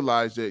got to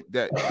realize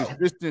that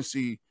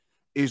consistency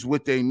is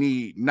what they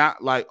need,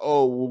 not like,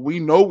 oh, well, we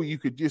know you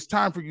could. It's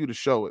time for you to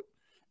show it.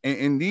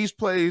 And these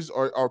plays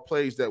are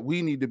plays that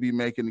we need to be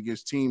making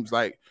against teams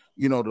like,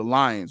 you know, the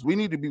Lions. We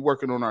need to be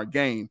working on our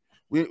game.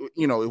 You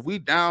know, if we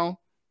down,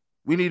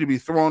 we need to be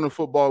throwing the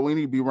football. We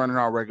need to be running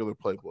our regular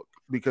playbook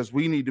because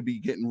we need to be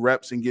getting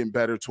reps and getting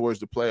better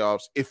towards the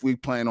playoffs if we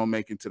plan on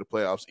making to the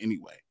playoffs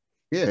anyway.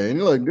 Yeah,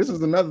 and look, this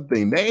is another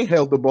thing. They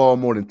held the ball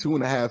more than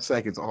 2.5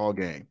 seconds all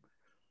game.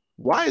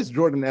 Why is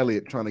Jordan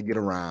Elliott trying to get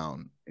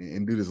around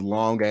and do this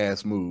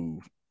long-ass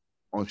move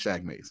on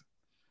Shaq Mason?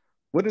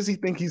 What does he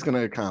think he's going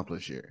to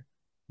accomplish here?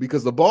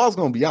 Because the ball's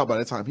going to be out by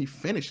the time he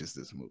finishes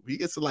this move. He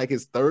gets to like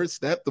his third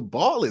step. The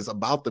ball is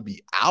about to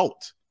be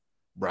out,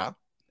 bro.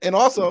 And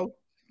also,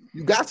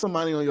 you got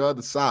somebody on your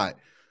other side.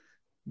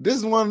 This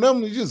is one of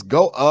them. You just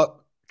go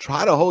up,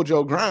 try to hold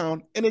your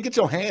ground, and then get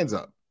your hands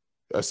up.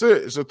 That's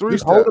it. It's a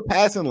 3-step. Hold the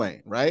passing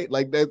lane, right?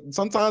 Like that.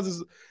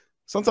 Sometimes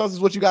it's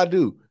what you got to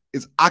do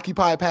is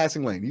occupy a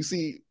passing lane. You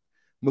see,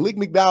 Malik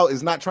McDowell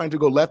is not trying to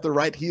go left or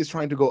right. He is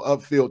trying to go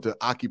upfield to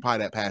occupy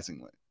that passing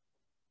lane.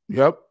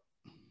 Yep.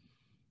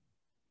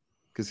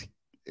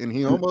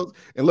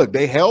 Look,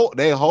 they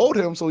hold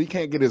him so he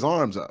can't get his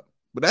arms up.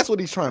 But that's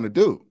what he's trying to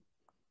do.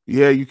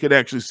 Yeah, you could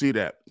actually see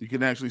that. You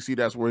can actually see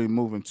that's where he's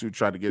moving to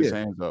try to get his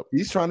hands up.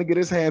 He's trying to get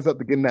his hands up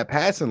to get in that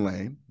passing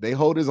lane. They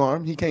hold his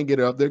arm. He can't get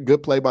it up there.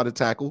 Good play by the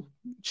tackle.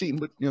 Cheating,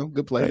 but, you know,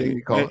 good play.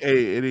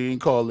 Hey, it ain't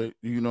call it.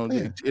 You know,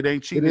 it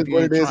ain't cheating. It is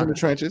what it is in the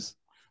trenches.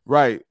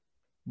 Right.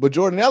 But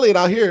Jordan Elliott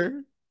out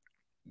here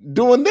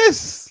doing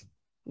this.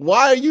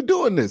 Why are you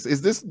doing this?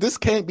 This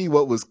can't be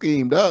what was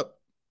schemed up.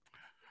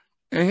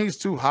 And he's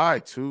too high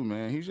too,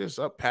 man. He's just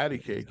up patty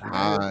cake.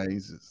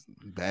 He's just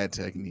bad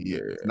technique. Yeah.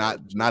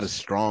 Not a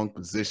strong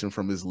position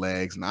from his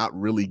legs. Not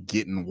really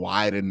getting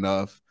wide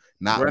enough.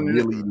 Not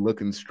really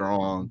looking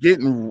strong.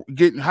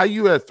 Getting how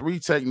you had 3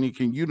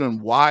 technique and you done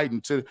widen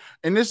to.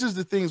 And this is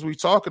the things we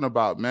talking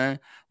about, man.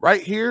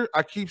 Right here,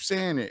 I keep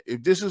saying it.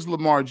 If this is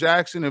Lamar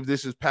Jackson, if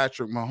this is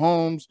Patrick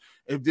Mahomes,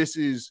 if this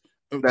is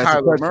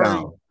Kyler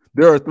Murray.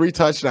 There are 3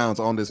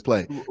 touchdowns on this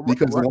play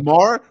because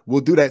Lamar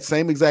will do that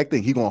same exact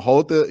thing. He's gonna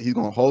hold the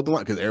line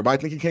because everybody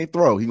think he can't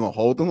throw. He's gonna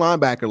hold the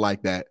linebacker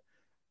like that,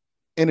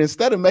 and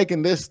instead of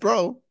making this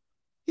throw,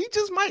 he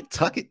just might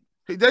tuck it.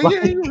 He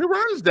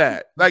runs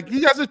that like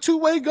he has a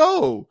 2-way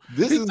go.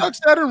 He tucks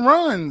that and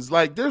runs.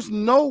 Like there's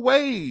no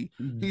way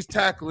he's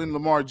tackling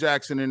Lamar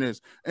Jackson in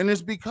this, and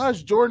it's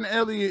because Jordan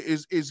Elliott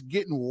is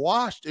getting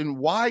washed and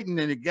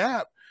widening the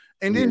gap.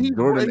 And then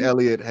Jordan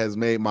Elliott has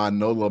made my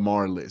no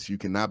Lamar list. You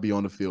cannot be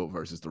on the field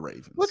versus the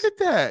Ravens. Look at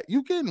that.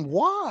 You getting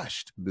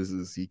washed.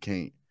 He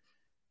can't.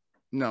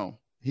 No.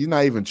 He's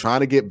not even trying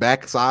to get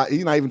back side.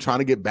 He's not even trying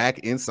to get back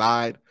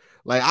inside.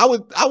 Like I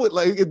would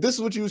like if this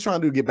is what you was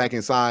trying to do, get back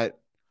inside,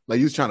 like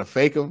you was trying to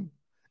fake him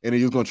and then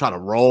you was gonna try to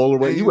roll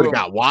away. You would have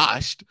got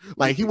washed.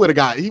 Like he would have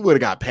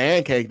got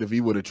pancaked if he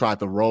would have tried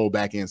to roll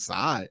back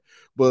inside.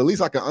 But at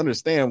least I can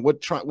understand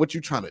what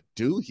you're trying to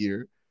do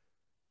here.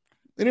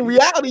 And in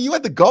reality, you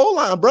at the goal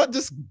line, bro.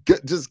 Just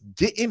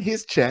get in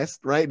his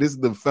chest, right? This is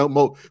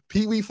the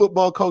Pee Wee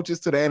football coaches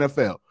to the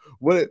NFL.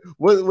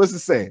 What's it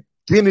saying?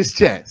 Get in his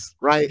chest,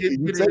 right?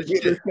 You say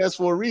get in his chest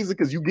for a reason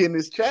because you get in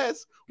his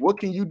chest. What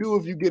can you do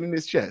if you get in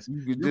his chest?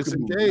 You can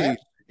disengage,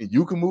 and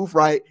you can move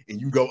right, and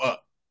you go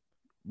up.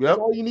 Yep. That's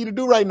all you need to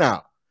do right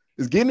now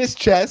is get in his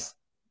chest,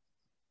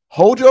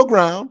 hold your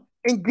ground,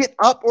 and get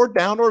up or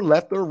down or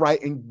left or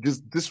right, and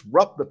just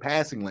disrupt the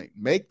passing lane.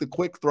 Make the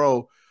quick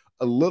throw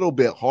a little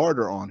bit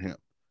harder on him.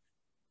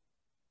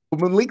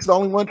 But Malik's the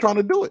only one trying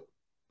to do it.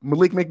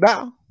 Malik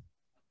McDowell.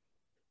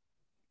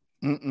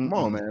 Come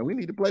on, man. We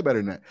need to play better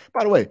than that.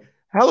 By the way,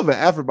 hell of an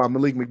effort by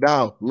Malik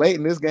McDowell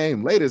late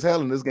as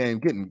hell in this game,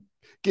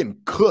 getting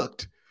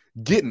cooked,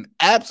 getting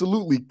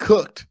absolutely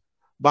cooked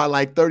by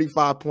like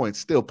 35 points,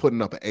 still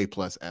putting up an A+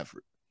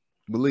 effort.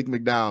 Malik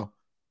McDowell,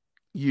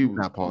 you're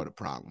not part of the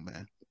problem,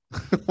 man.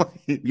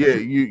 Yeah,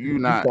 you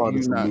not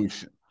the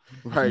solution.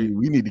 Right.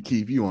 We need to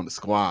keep you on the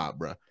squad,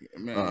 bro.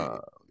 Man,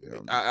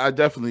 I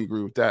definitely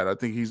agree with that. I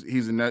think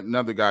he's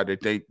another guy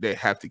that they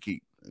have to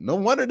keep. No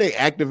wonder they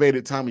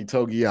activated Tommy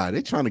Togiai.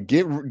 They trying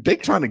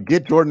to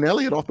get Jordan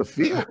Elliott off the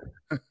field.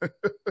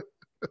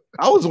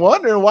 I was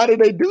wondering, why did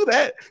they do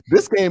that?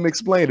 This game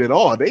explained it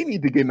all. They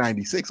need to get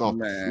 96 off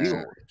the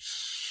field.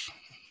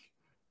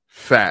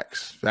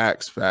 Facts.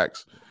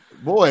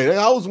 Boy,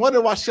 I was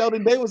wondering why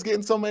Sheldon Day was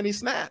getting so many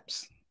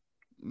snaps.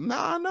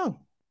 Nah,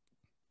 no.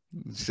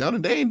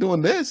 Sheldon Day ain't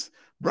doing this.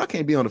 Bro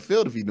can't be on the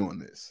field if he's doing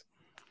this.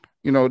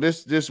 You know,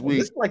 this week.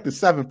 This is like the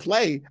 7th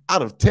play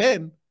out of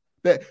 10.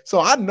 So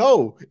I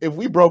know if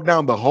we broke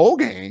down the whole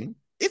game,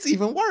 it's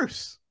even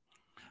worse.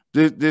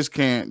 This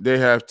can't. They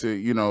have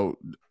to,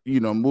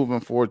 moving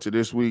forward to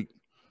this week,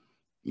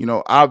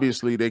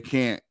 obviously they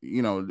can't,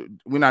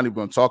 we're not even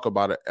going to talk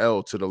about an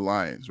L to the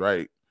Lions,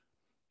 right?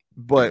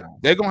 But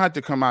they're going to have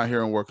to come out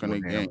here and work on their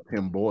game.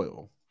 Tim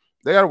Boyle.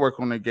 They got to work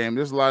on their game.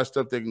 There's a lot of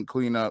stuff they can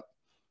clean up.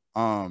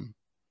 And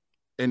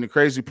the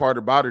crazy part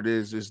about it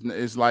is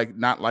it's like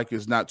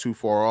it's not too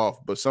far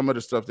off, but some of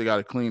the stuff they got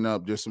to clean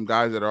up. There's some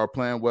guys that are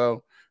playing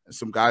well and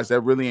some guys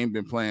that really ain't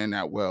been playing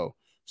that well.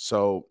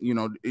 So,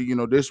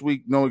 this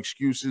week, no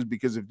excuses,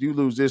 because if you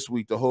lose this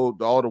week, all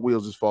the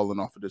wheels is falling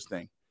off of this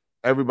thing.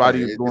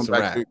 Everybody is going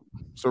back.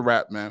 It's a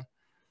wrap, man.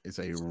 It's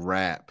a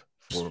wrap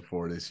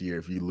for this year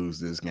if you lose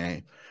this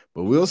game.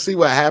 But we'll see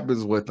what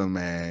happens with them,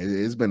 man.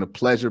 It's been a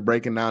pleasure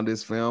breaking down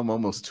this film.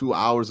 Almost 2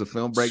 hours of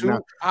film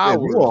breakdown. If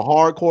you're a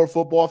hardcore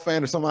football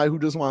fan or somebody who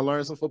just want to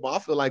learn some football, I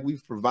feel like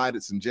we've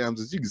provided some gems.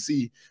 As you can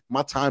see,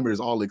 my timer is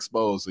all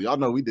exposed. So y'all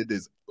know we did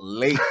this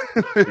late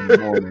in the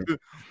morning.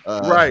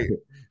 Right.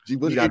 G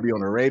Bush got to be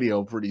on the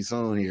radio pretty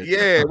soon here.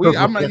 Yeah,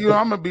 I'm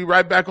gonna be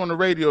right back on the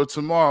radio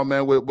tomorrow,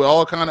 man, with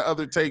all kind of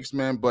other takes,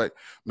 man. But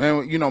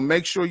man,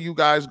 make sure you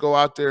guys go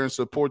out there and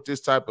support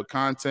this type of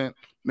content.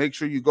 Make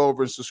sure you go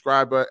over and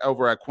subscribe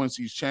over at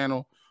Quincy's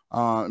channel.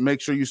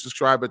 Make sure you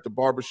subscribe at the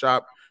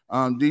barbershop.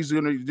 This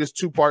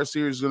 2-part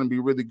series is gonna be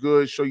really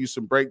good. Show you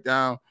some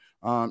breakdown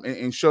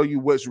and show you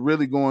what's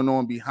really going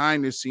on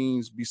behind the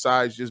scenes,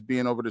 besides just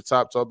being over the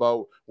top, talk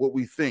about what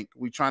we think.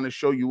 We're trying to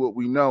show you what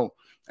we know.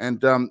 And,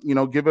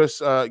 give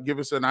us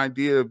an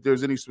idea if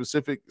there's any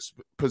specific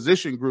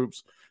position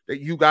groups that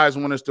you guys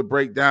want us to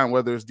break down,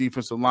 whether it's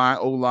defensive line,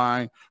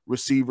 O-line,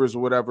 receivers,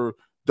 or whatever.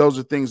 Those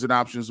are things and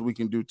options we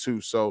can do too.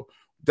 So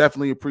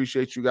definitely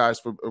appreciate you guys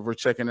for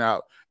checking it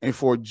out. And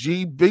for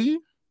GB,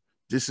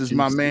 this is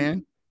my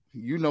man.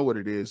 You know what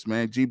it is,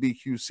 man.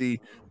 GBQC.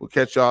 We'll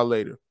catch y'all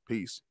later.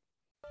 Peace.